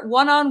sure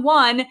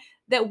one-on-one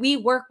that we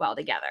work well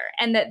together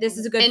and that this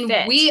is a good fit.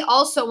 And we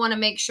also want to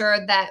make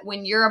sure that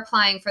when you're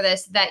applying for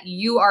this, that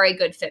you are a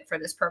good fit for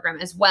this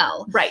program as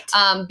well. Right.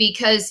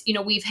 Because,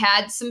 we've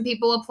had some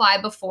people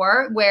apply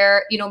before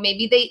where,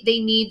 maybe they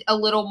need a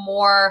little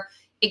more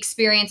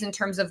experience in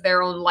terms of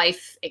their own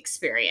life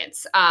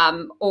experience.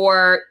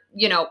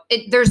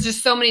 There's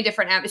just so many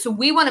different avenues. So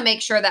we want to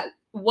make sure that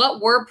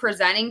what we're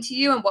presenting to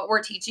you and what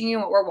we're teaching you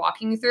and what we're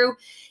walking you through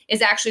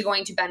is actually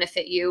going to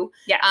benefit you.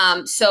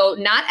 Yeah. So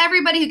not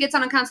everybody who gets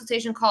on a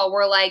consultation call,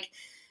 we're like,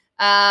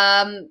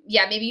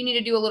 maybe you need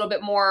to do a little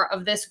bit more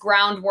of this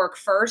groundwork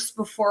first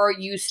before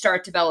you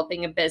start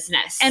developing a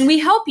business. And we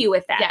help you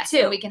with that yes, too.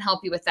 And we can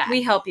help you with that.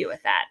 We help you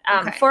with that.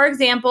 Okay. For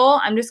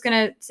example, I'm just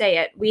going to say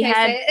it.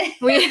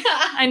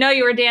 I know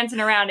you were dancing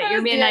around it.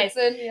 You're being nice.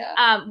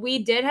 Yeah.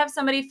 We did have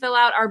somebody fill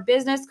out our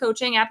business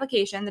coaching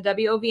application, the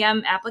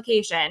WOVM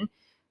application,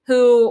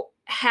 who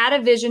had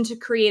a vision to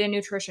create a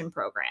nutrition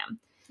program.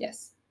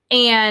 Yes.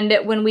 And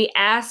when we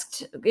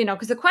asked,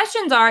 because the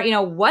questions are,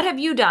 what have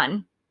you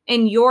done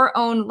in your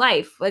own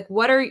life? Like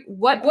what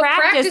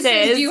practices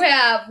do you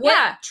have? What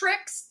Yeah.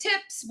 tricks,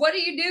 tips? What do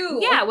you do?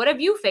 Yeah. What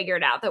have you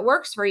figured out that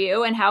works for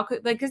you? And how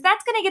could, because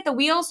that's going to get the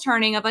wheels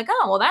turning of like,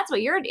 oh, well, that's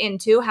what you're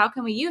into. How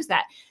can we use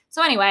that?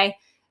 So anyway,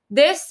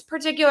 this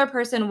particular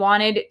person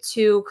wanted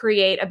to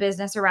create a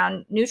business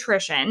around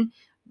nutrition,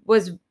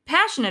 was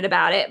passionate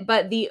about it,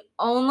 but the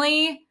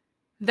only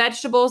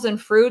vegetables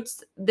and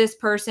fruits this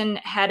person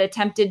had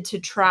attempted to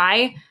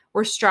try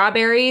were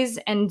strawberries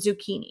and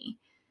zucchini.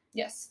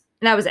 Yes.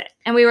 And that was it.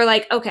 And we were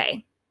like,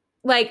 okay,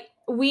 like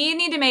we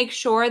need to make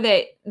sure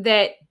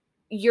that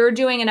you're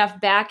doing enough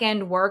back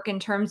end work in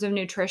terms of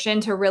nutrition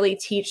to really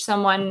teach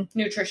someone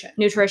nutrition.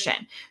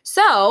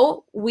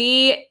 So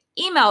we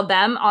emailed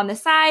them on the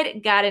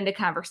side, got into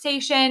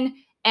conversation,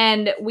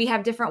 and we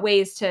have different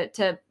ways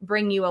to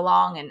bring you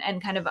along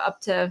and kind of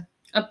up to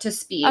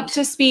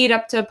speed,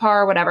 up to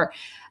par, whatever.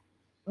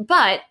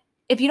 But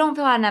if you don't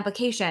fill out an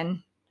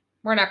application,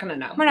 we're not going to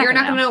know. You're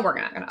not going to know. We're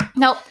not going to know.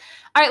 Nope.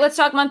 All right, let's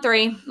talk month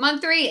 3.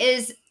 Month 3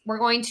 is we're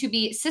going to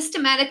be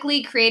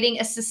systematically creating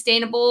a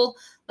sustainable,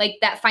 like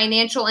that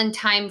financial and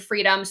time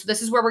freedom. So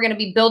this is where we're going to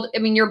be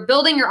you're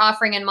building your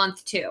offering in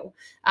month 2.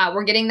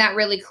 We're getting that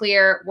really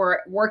clear. We're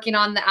working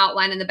on the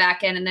outline in the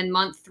back end. And then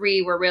month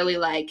 3, we're really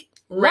like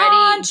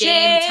ready,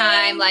 game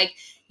time. Like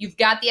you've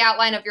got the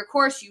outline of your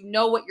course. You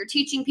know what you're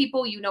teaching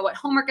people. You know what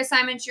homework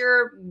assignments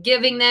you're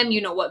giving them.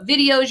 You know what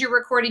videos you're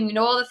recording. You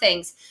know all the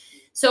things.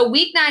 So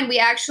week 9, we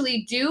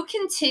actually do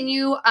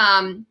continue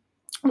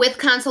with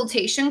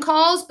consultation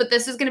calls, but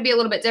this is going to be a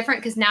little bit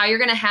different because now you're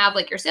going to have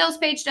like your sales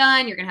page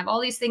done. You're going to have all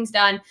these things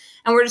done.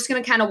 And we're just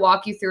going to kind of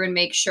walk you through and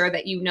make sure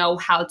that you know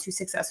how to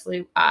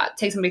successfully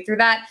take somebody through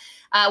that.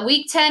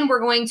 Week 10,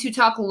 we're going to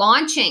talk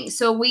launching.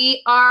 So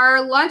we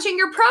are launching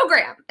your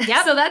program.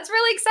 Yep. So that's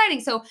really exciting.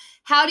 So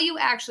how do you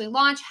actually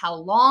launch? How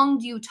long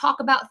do you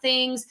talk about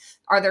things?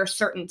 Are there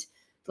certain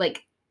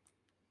like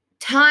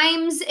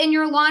times in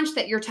your launch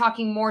that you're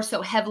talking more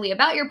so heavily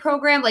about your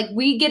program? Like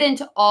we get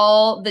into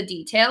all the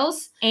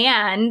details.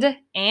 And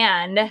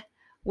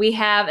we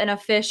have an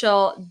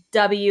official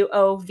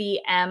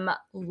WOVM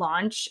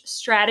launch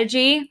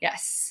strategy.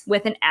 Yes.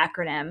 With an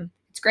acronym.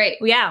 It's great.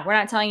 Yeah, we're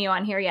not telling you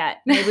on here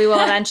yet. Maybe we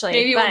will eventually.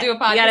 Maybe we'll do a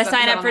podcast. You got to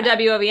sign up for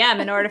WOVM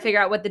in order to figure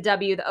out what the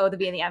W, the O, the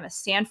V, and the M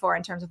stand for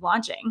in terms of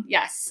launching.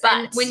 Yes. But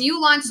and when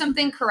you launch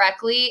something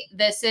correctly,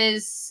 this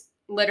is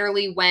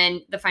literally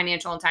when the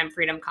financial and time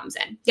freedom comes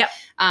in. Yep.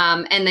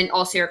 And then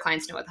also your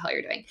clients know what the hell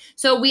you're doing.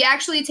 So we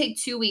actually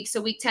take 2 weeks. So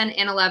week 10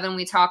 and 11,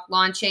 we talk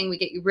launching. We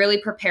get you really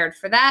prepared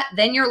for that.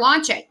 Then you're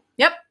launching.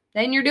 Yep.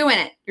 Then you're doing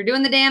it. You're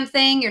doing the damn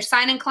thing. You're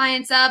signing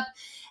clients up.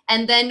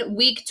 And then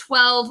week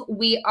 12,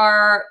 we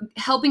are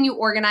helping you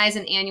organize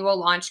an annual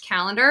launch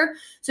calendar.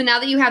 So now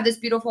that you have this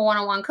beautiful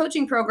one-on-one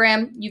coaching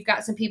program, you've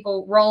got some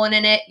people rolling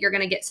in it. You're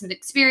going to get some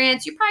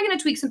experience. You're probably going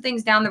to tweak some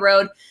things down the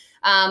road.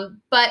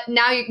 But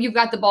now you've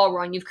got the ball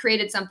rolling. You've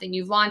created something.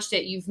 You've launched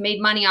it. You've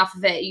made money off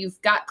of it.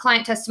 You've got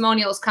client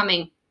testimonials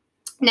coming.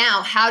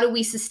 Now, how do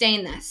we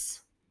sustain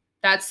this?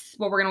 That's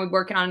what we're going to be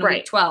working on in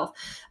week 12.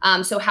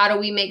 So how do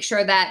we make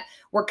sure that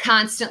we're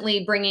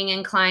constantly bringing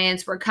in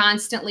clients? We're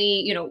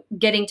constantly,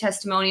 getting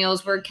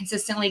testimonials. We're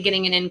consistently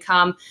getting an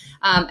income,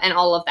 and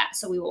all of that.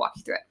 So we will walk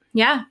you through it.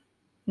 Yeah.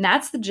 And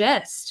that's the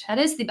gist. That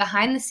is the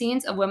behind the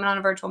scenes of Women on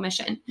a Virtual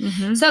Mission.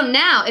 Mm-hmm. So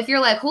now if you're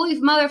like, holy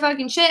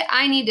motherfucking shit,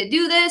 I need to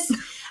do this.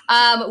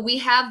 We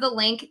have the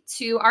link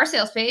to our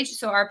sales page.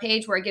 So our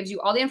page where it gives you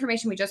all the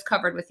information we just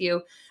covered with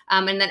you.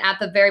 And then at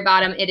the very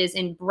bottom, it is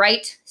in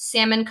bright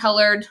salmon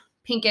colored,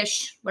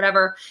 pinkish,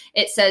 whatever.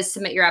 It says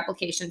submit your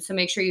application. So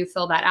make sure you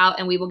fill that out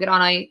and we will get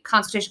on a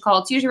consultation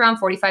call. It's usually around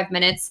 45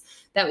 minutes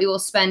that we will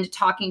spend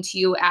talking to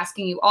you,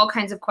 asking you all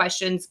kinds of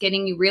questions,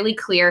 getting you really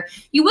clear.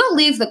 You will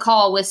leave the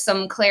call with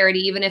some clarity,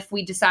 even if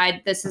we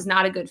decide this is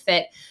not a good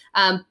fit.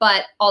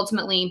 But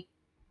ultimately,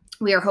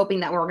 we are hoping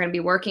that we're going to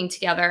be working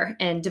together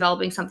and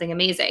developing something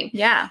amazing.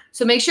 Yeah.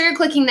 So make sure you're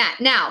clicking that.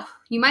 Now,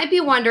 you might be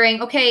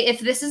wondering, okay,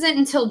 if this isn't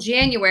until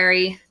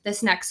January,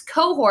 this next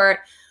cohort,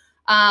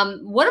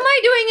 what am I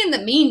doing in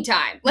the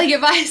meantime? Like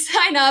if I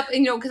sign up,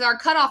 because our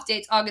cutoff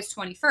date's August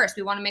 21st,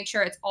 we want to make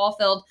sure it's all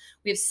filled.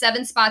 We have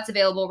 7 spots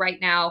available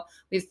right now.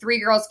 We have 3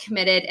 girls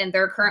committed and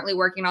they're currently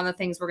working on the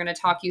things we're going to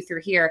talk you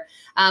through here.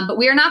 But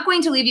we are not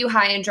going to leave you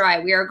high and dry.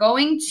 We are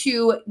going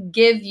to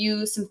give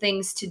you some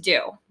things to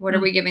do. What are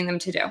we giving them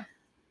to do?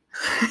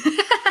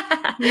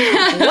 What are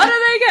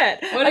they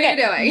good? What are you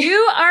doing? You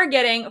are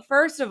getting,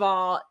 first of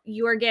all,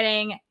 you are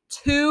getting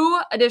 2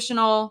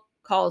 additional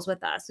calls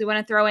with us. We want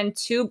to throw in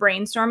 2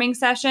 brainstorming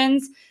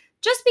sessions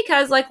just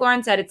because, like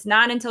Lauren said, it's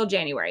not until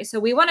January. So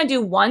we want to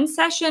do 1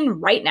 session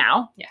right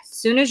now. Yes. As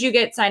soon as you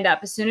get signed up,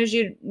 as soon as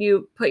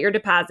you put your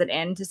deposit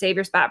in to save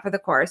your spot for the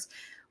course,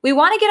 we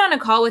want to get on a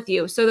call with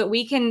you so that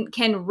we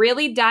can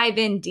really dive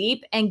in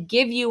deep and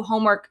give you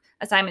homework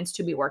assignments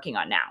to be working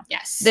on now.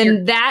 Yes.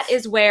 Then that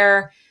is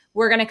where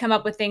we're going to come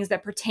up with things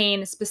that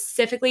pertain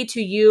specifically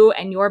to you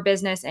and your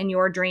business and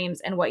your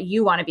dreams and what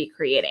you want to be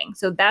creating.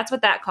 So that's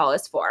what that call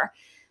is for.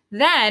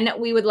 Then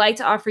we would like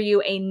to offer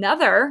you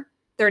another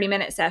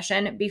 30-minute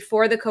session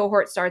before the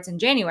cohort starts in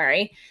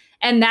January.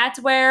 And that's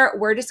where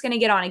we're just going to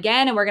get on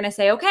again and we're going to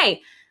say,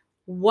 okay,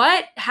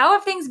 how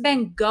have things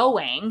been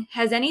going?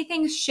 Has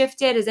anything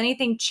shifted? Has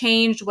anything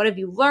changed? What have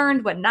you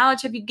learned? What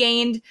knowledge have you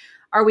gained?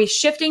 Are we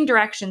shifting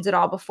directions at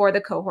all before the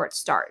cohort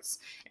starts?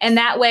 And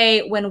that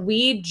way, when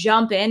we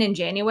jump in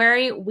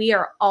January, we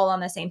are all on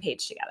the same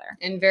page together.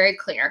 And very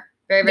clear.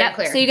 Very, very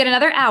clear. So you get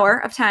another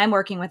hour of time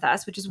working with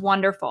us, which is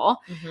wonderful.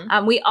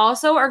 Mm-hmm. We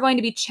also are going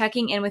to be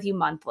checking in with you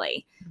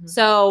monthly. Mm-hmm.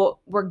 So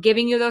we're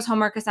giving you those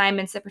homework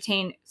assignments that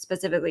pertain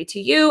specifically to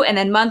you. And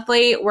then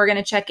monthly, we're going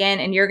to check in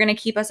and you're going to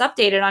keep us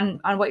updated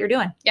on what you're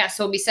doing. Yeah.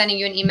 So we'll be sending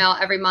you an email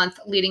every month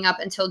leading up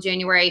until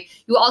January.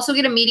 You will also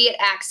get immediate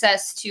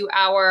access to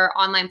our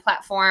online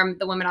platform,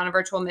 the Women on a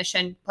Virtual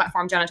Mission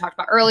platform Jenna talked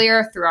about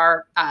earlier, through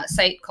our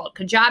site called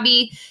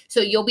Kajabi.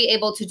 So you'll be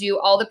able to do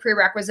all the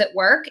prerequisite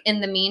work in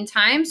the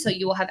meantime. So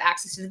you will have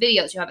access to the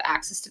videos, you have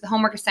access to the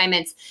homework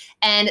assignments,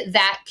 and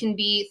that can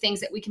be things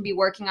that we can be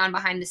working on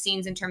behind the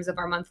scenes in terms of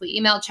our monthly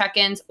email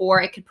check-ins,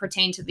 or it could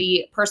pertain to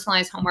the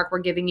personalized homework we're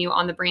giving you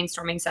on the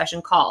brainstorming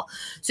session call.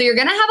 So you're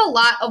going to have a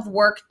lot of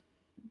work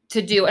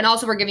to do. And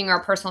also we're giving you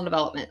our personal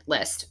development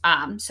list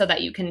so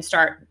that you can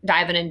start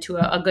diving into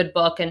a good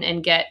book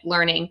and get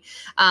learning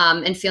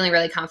and feeling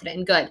really confident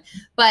and good.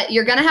 But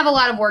you're going to have a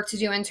lot of work to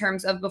do in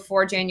terms of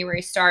before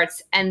January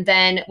starts. And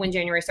then when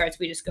January starts,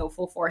 we just go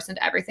full force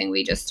into everything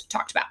we just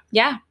talked about.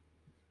 Yeah.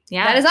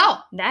 Yeah. That is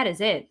all. That is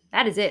it.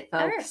 That is it,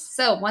 folks. Right.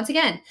 So once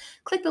again,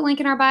 click the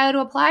link in our bio to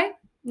apply.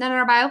 Not in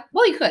our bio.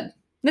 Well, you could.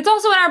 It's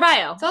also in our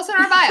bio. It's also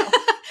in our bio.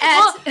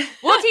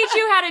 We'll teach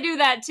you how to do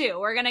that too.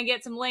 We're going to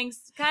get some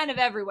links kind of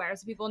everywhere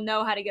so people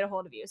know how to get a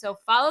hold of you. So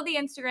follow the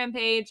Instagram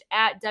page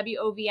at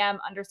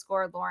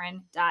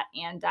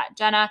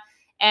WOVM_Lauren.and.Jenna.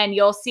 And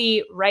you'll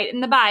see right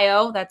in the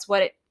bio, that's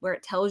where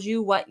it tells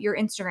you what your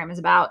Instagram is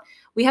about.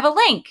 We have a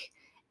link.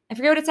 I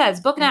forget what it says.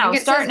 Book now.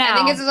 Start now. I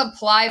think it says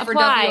apply for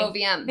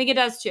WOVM. I think it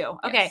does too.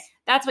 Okay. Yes.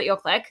 That's what you'll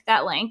click,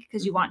 that link,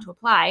 because you want to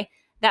apply.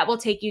 That will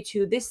take you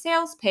to this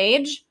sales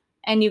page.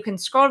 And you can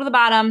scroll to the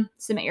bottom,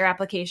 submit your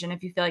application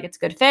if you feel like it's a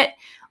good fit.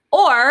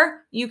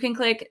 Or you can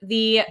click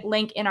the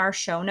link in our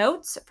show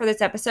notes for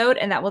this episode,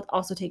 and that will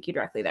also take you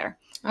directly there.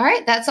 All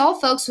right. That's all,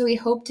 folks. So we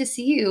hope to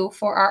see you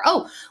for our...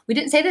 Oh, we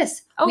didn't say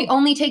this. Oh. We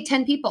only take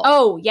 10 people.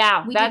 Oh,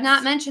 yeah. We did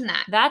not mention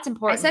that. That's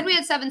important. I said we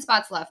had 7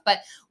 spots left, but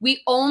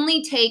we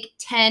only take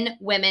 10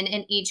 women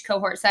in each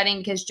cohort setting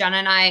because Jenna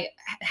and I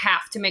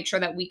have to make sure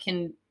that we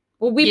can...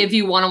 we give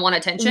you one-on-one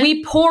attention.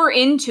 We pour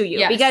into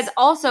you because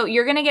also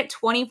you're going to get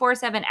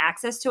 24/7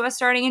 access to us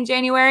starting in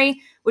January,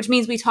 which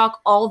means we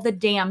talk all the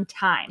damn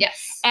time.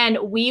 Yes. And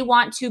we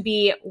want to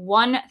be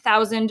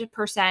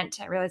 1,000%.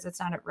 I realize that's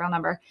not a real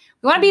number.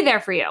 We want to be there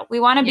for you. We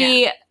want to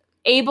be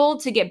able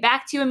to get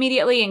back to you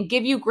immediately and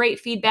give you great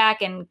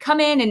feedback and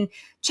come in and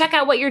check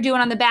out what you're doing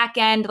on the back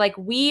end. Like,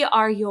 we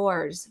are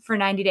yours for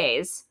 90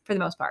 days for the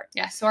most part.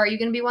 Yeah. So are you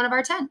going to be one of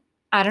our 10?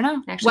 I don't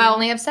know. Actually, we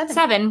only have 7.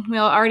 7.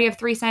 We'll already have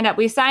 3 signed up.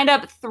 We signed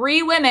up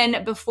 3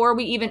 women before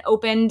we even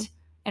opened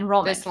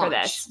enrollment for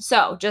this.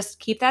 So just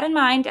keep that in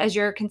mind as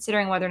you're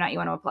considering whether or not you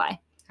want to apply.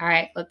 All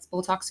right.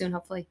 We'll talk soon,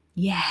 hopefully.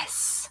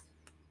 Yes.